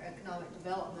our economic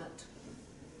development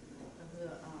of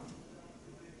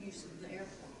the use of the airport?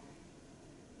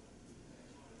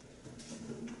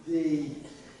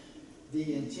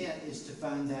 The intent is to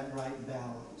find that right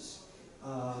balance.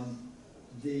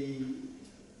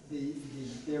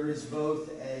 There is both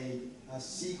a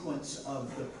sequence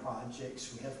of the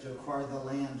projects. We have to acquire the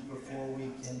land before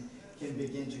we can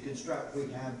begin to construct.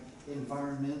 We have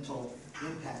environmental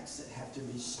impacts that have to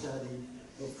be studied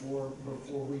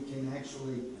before we can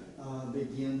actually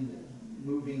begin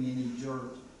moving any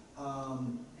dirt.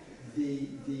 The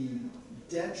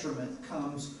detriment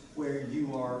comes where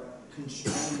you are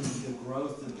constraining the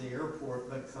growth of the airport,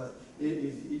 because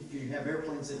if you have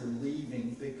airplanes that are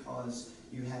leaving because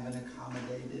you haven't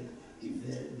accommodated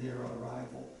their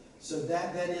arrival. So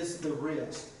that is the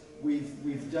risk.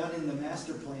 We've done in the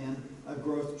master plan a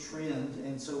growth trend,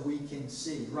 and so we can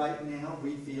see. Right now,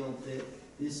 we feel that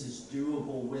this is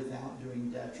doable without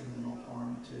doing detrimental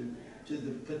harm to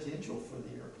the potential for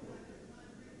the airport.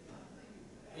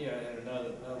 Yeah, and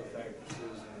another factor,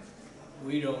 Susan,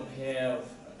 we don't have,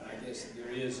 I guess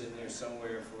there is in there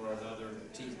somewhere for another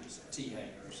T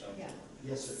hangar or something. Yeah.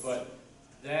 Yes, sir. But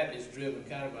that is driven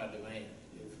kind of by demand.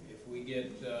 If we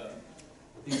get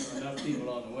enough people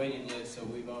on the waiting list, so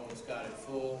we've almost got it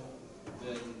full,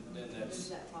 then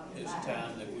it's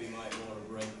time that we might want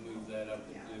to move that up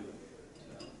and do it.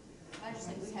 So, I just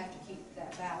think we have to keep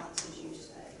that balance, as you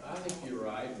say. I think you're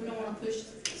right. We don't want to push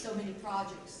so many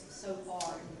projects so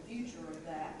far in the future of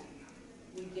that,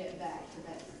 we get back to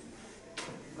that,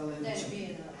 that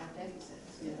being a deficit.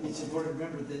 It's important to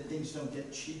remember that things don't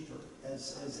get cheaper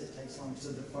as it takes longer.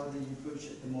 So the farther you push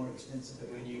it, the more expensive it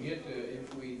will When you get to,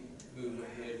 if we move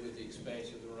ahead with the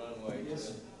expansion of the runway to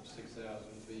 6,000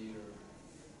 feet or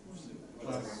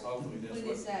whatever, hopefully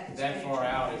that's what, that far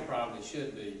out it probably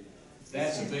should be.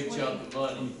 That's a big chunk of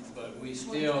money, but we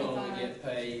still only get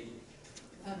paid.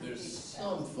 There's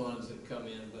some funds that come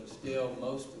in, but still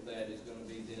most of that is going to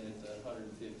be then at the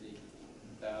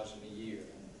 150,000 a year.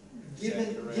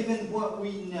 Given what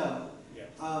we know, yeah.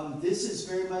 This is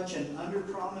very much an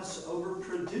under-promise,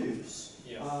 over-produce.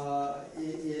 Yeah.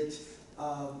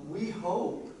 We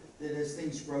hope that as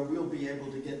things grow, we'll be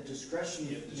able to get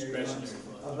discretionary funds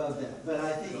above that. But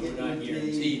I think it would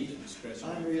be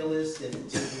unrealistic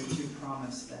to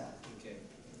promise that. Okay.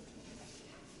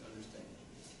 Understand.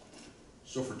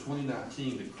 So for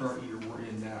 2019, the current year we're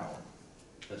in now,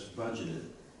 that's budgeted,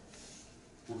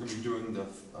 we're going to be doing the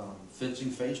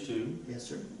fencing phase 2. Yes,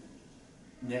 sir.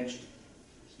 Next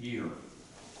year,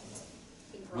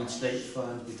 when state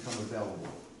funds become available.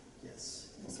 Yes.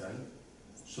 Okay?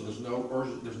 So there's no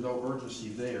urgency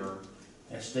there.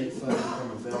 As state funds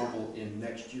become available in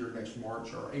next year, next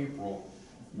March or April,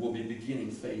 we'll be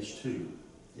beginning phase 2.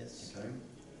 Yes. Okay?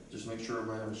 Just make sure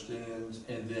everybody understands.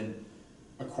 And then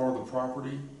acquire the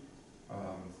property.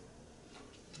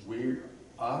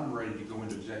 I'm ready to go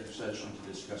into executive session to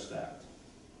discuss that.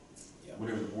 Yeah.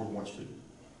 Whatever the board wants to.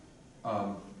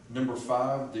 Number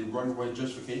 5, the runway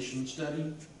justification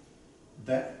study.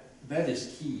 That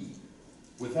is key.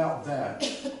 Without that,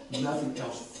 nothing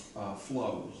else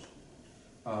flows.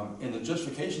 And the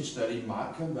justification study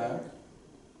might come back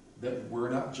that we're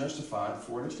not justified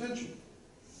for an extension.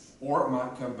 Or it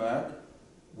might come back,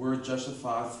 we're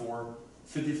justified for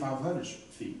 5,500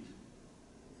 feet.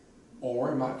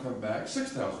 Or it might come back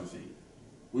 6,000 feet.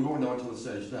 We won't know until the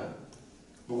study's done.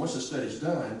 But once the study's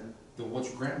done, then once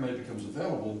grant money becomes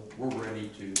available, we're ready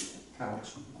to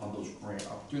pounce on those grant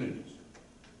opportunities.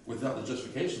 Without the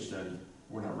justification study,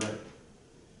 we're not ready.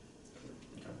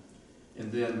 Okay.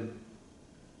 And then,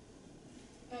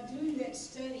 by doing that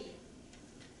study,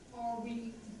 are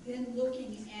we then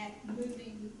looking at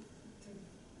moving the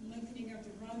lengthening of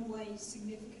the runway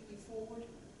significantly forward?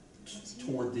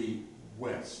 toward the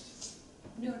west.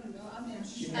 No, I meant.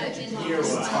 Yeah,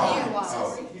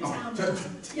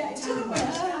 to the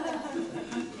west.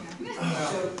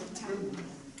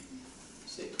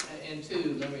 And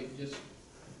 2, let me just,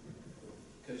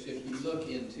 because if you look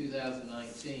in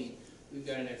 2019, we've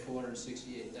got in there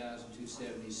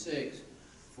 468,276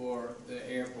 for the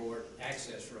airport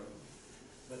access road.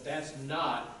 But that's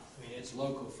not, I mean, it's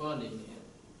local funding,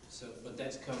 so, but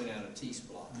that's coming out of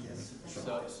T-Splosh. Yes.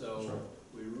 So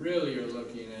we really are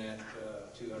looking at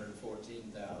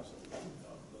 214,000 on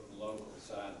the local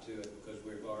side to it, because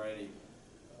we've already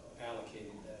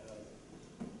allocated that other.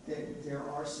 There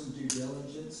are some due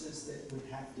diligences that would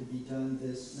have to be done.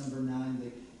 This number 9,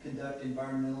 the conduct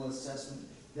environmental assessment,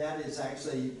 that is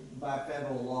actually by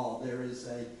federal law. There is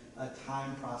a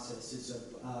time process. It's a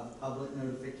public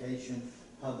notification,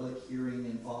 public hearing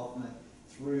involvement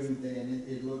through then.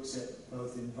 It looks at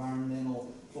both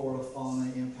environmental, flora,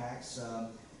 fauna impacts,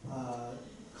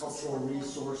 cultural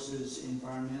resources,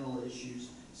 environmental issues.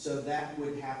 So that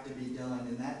would have to be done,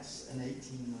 and that's an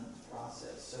 18-month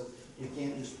process. So you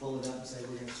can't just pull it up and say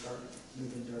we're going to start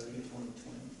moving dirt in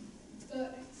 2020.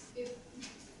 But if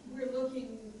we're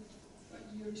looking a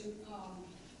year to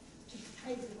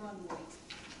pave the runway,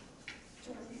 so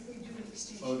if we do an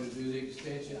extension. Oh, to do the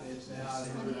extension, it's now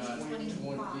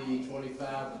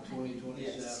 2025 to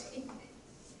 2027.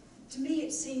 to me,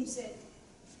 it seems that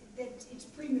it's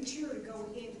premature to go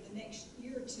ahead in the next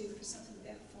year or two for something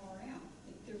that far out.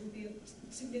 That there would be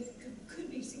could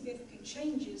be significant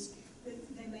changes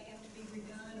that they may have to be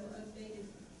redone or updated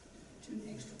to an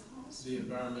extra cost. The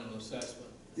environmental assessment.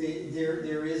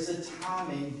 There is a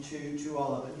timing to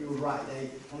all of it. You're right.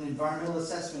 An environmental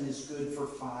assessment is good for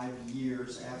 5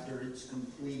 years after it's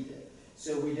completed.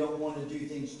 So we don't want to do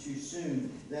things too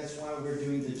soon. That's why we're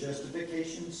doing the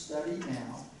justification study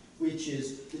now, which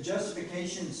is, the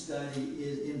justification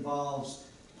study involves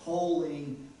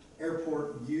polling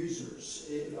airport users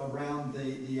around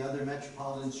the other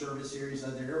metropolitan service areas,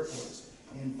 other airports,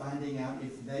 and finding out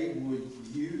if they would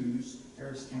use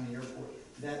Harris County Airport.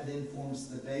 That then forms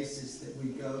the basis that we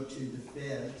go to the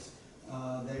feds.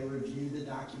 They review the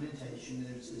documentation.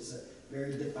 It's a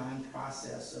very defined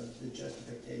process of the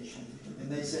justification.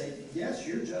 And they say, yes,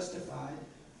 you're justified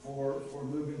for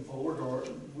moving forward, or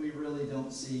we really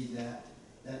don't see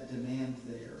that demand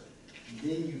there.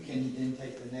 Then you can then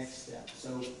take the next step. So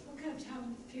what kind of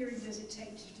time period does it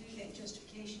take to do that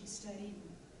justification study?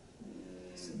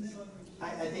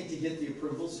 I think to get the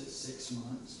approvals, it's 6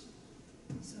 months.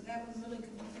 So that one really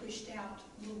could be pushed out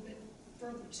a little bit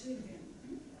further too then.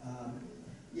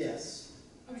 Yes.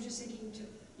 I was just thinking to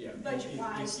Yeah,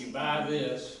 budget-wise. if you buy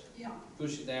this, Yeah.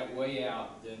 push it that way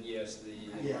out, then yes, the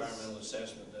Yes. environmental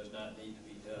assessment does not need to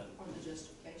be done. Or the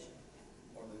justification.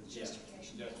 Or the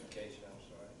Justification. justification, I'm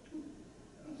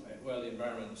sorry. Well, the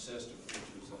environmental assessment, which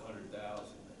was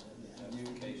 100,000, and the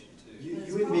justification too.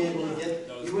 You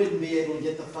wouldn't be able to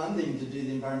get the funding to do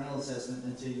the environmental assessment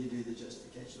until you do the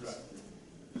justification. Right.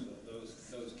 So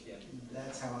those can.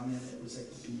 That's how I meant it was a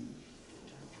key.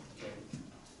 Okay.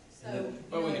 So,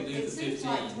 Well, we can do it the seems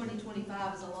 15. like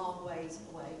 2025 is a long ways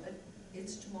away, but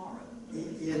it's tomorrow.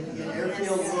 In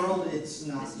airfield world, it's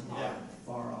not It's tomorrow.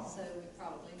 far off. So we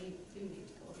probably do need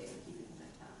to go ahead and keep it in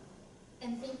that time.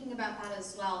 And thinking about that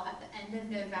as well, at the end of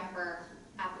November,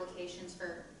 applications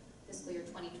for fiscal year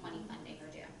 2020 funding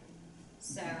are due.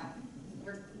 So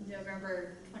we're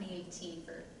November 2018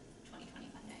 for 2020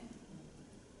 funding.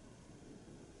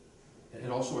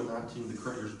 And also in 19, the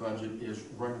current year's budget is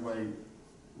runway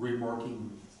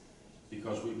remarking,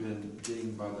 because we've been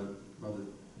getting by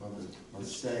the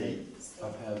state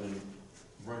of having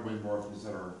runway markings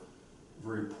that are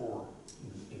very poor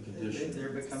in condition. They're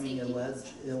becoming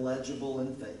illegible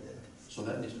and faded. So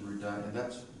that needs to be redone, and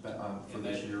that's for And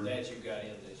this year. that you got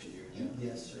in this year.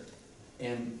 Yes, sir.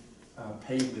 And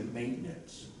pavement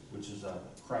maintenance, which is a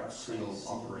crack seal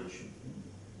operation.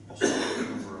 Also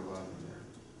number 11 there.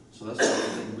 So that's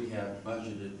everything we have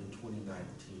budgeted in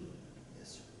 2019. Yes,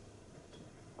 sir.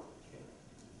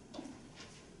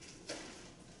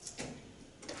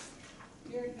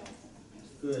 Very helpful.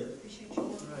 Good. Appreciate your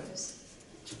work with this.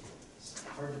 It's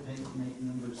hard to make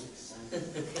numbers exciting.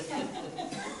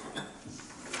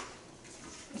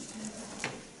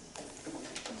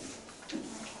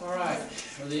 All right,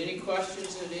 are there any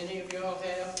questions that any of y'all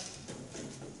have?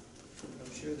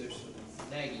 I'm sure there's some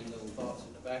nagging little thoughts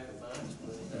in the back of mine,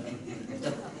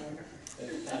 but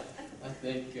I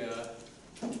think,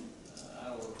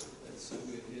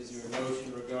 is there a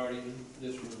motion regarding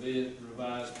this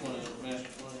revised plan, master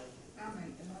plan? I'll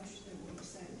make the motion that we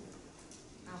accept.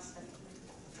 I'll second.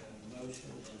 Got a motion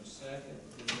and a second,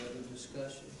 any other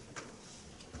discussion?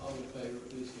 All in favor,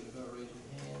 please signify by raising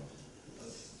your hand.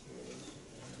 Motion carries.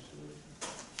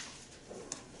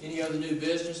 Any other new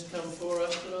business come before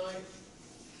us tonight?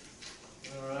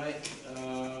 All right,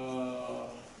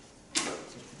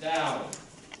 Dowd.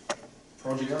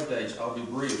 Project updates, I'll be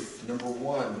brief. Number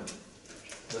 1,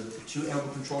 the 2 animal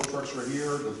control trucks are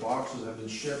here. The boxes have been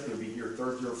shipped. They'll be here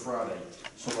Thursday or Friday.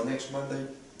 So by next Monday,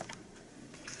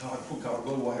 God,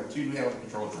 we'll have 2 new animal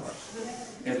control trucks.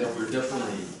 And then we're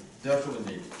definitely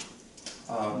need.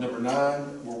 Number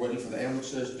 9, we're waiting for the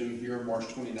ambulances due here March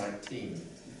 2019.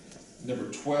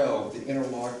 Number 12,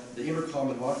 the intercom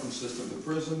and locking system of the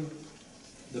prison.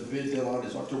 The bid deadline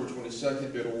is October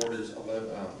 22nd. Bid award is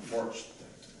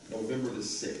November the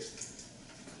 6th.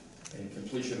 And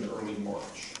completion in early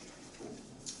March.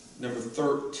 Number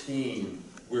 13,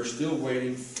 we're still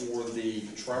waiting for the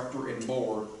tractor and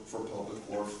mower for public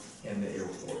works and the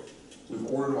airport. We've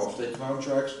ordered off state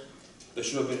contracts. They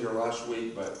should have been here last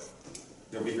week, but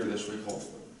they'll be here this week,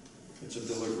 hopefully. It's a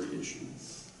delivery issue.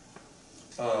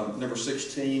 Number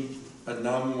 16, a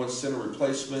 911 center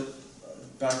replacement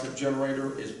backup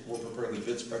generator. We're preparing the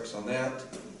bid specs on that.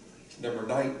 Number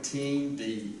 19,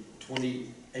 the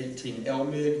 2018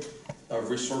 LMIG of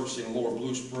resurfacing Lower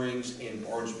Blue Springs and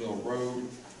Orange Mill Road.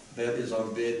 That is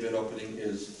on bid. Bid opening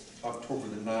is October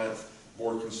the 9th.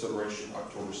 Board consideration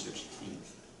October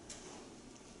 16th.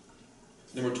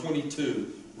 Number 22,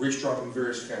 restriping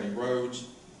various county roads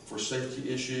for safety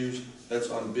issues. That's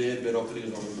on bid opening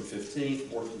is November 15th,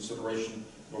 board consideration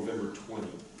November 20.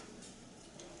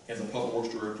 And the Public Works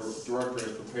Director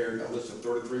has prepared a list of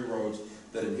 33 roads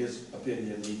that in his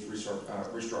opinion need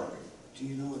restriping. Do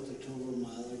you know what the total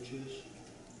mileage is?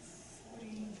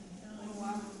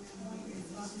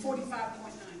 45.9.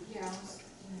 Yeah, I was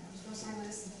gonna say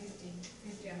less than 50.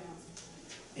 Yeah.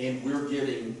 And we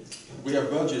have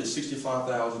budgeted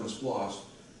 65,000 in SPOS,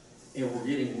 and we're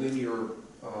getting linear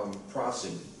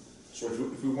pricing. So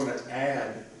if we want to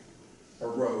add a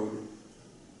road,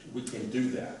 we can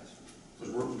do that.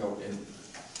 Because we're,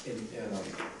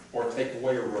 or take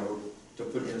away a road to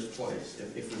put in its place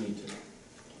if we need to.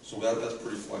 So that's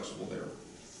pretty flexible there.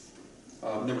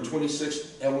 Number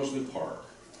 26, Ellerslie Park.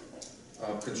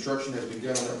 Construction has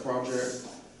begun on that project,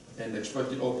 and the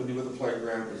expected opening of the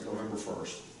playground is November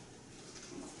 1st.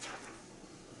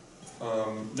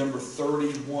 Number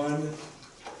 31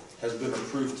 has been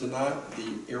approved tonight,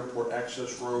 the airport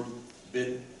access road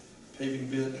paving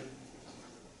bid.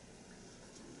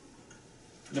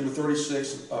 Number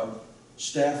 36,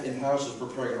 staff in-house is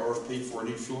preparing an RFP for a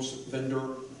new fuel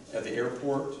vendor at the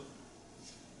airport.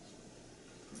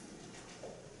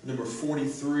 Number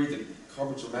 43, the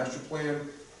comprehensive master plan.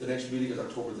 The next meeting is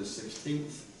October the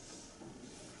 16th.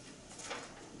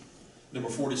 Number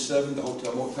 47, the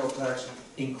hotel motel tax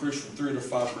increase from 3 to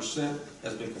 5%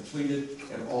 has been completed,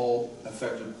 and all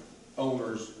affected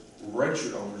owners,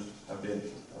 registered owners, have been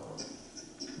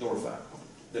notified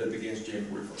that it begins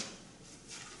January 1st.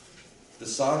 The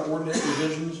sign ordinance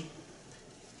revisions,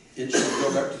 it should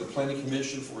go back to the Planning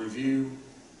Commission for review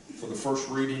for the first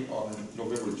reading on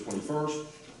November the 21st,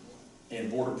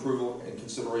 and board approval and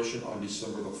consideration on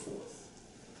December the 4th.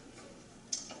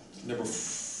 Number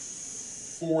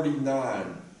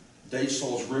 49,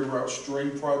 Daysol's reroute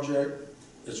stream project.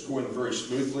 It's going very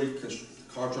smoothly.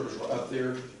 Contractors are up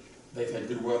there. They've had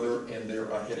good weather, and they're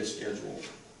ahead of schedule.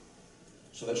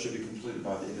 So that should be completed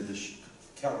by the end of this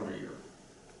calendar year.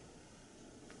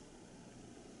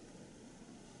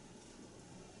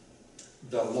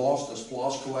 The lost and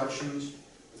SPOS collections,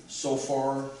 so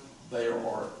far, they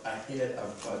are ahead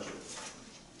of budget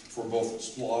for both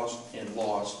SPOS and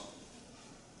lost,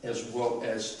 as well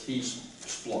as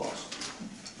T-SPOS.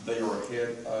 They are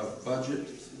ahead of budget.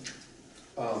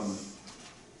 I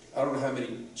don't know how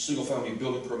many single-family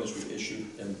building permits we've issued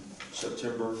in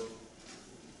September.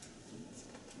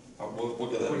 We'll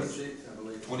get that. 26, I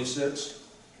believe. 26.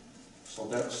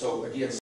 So again,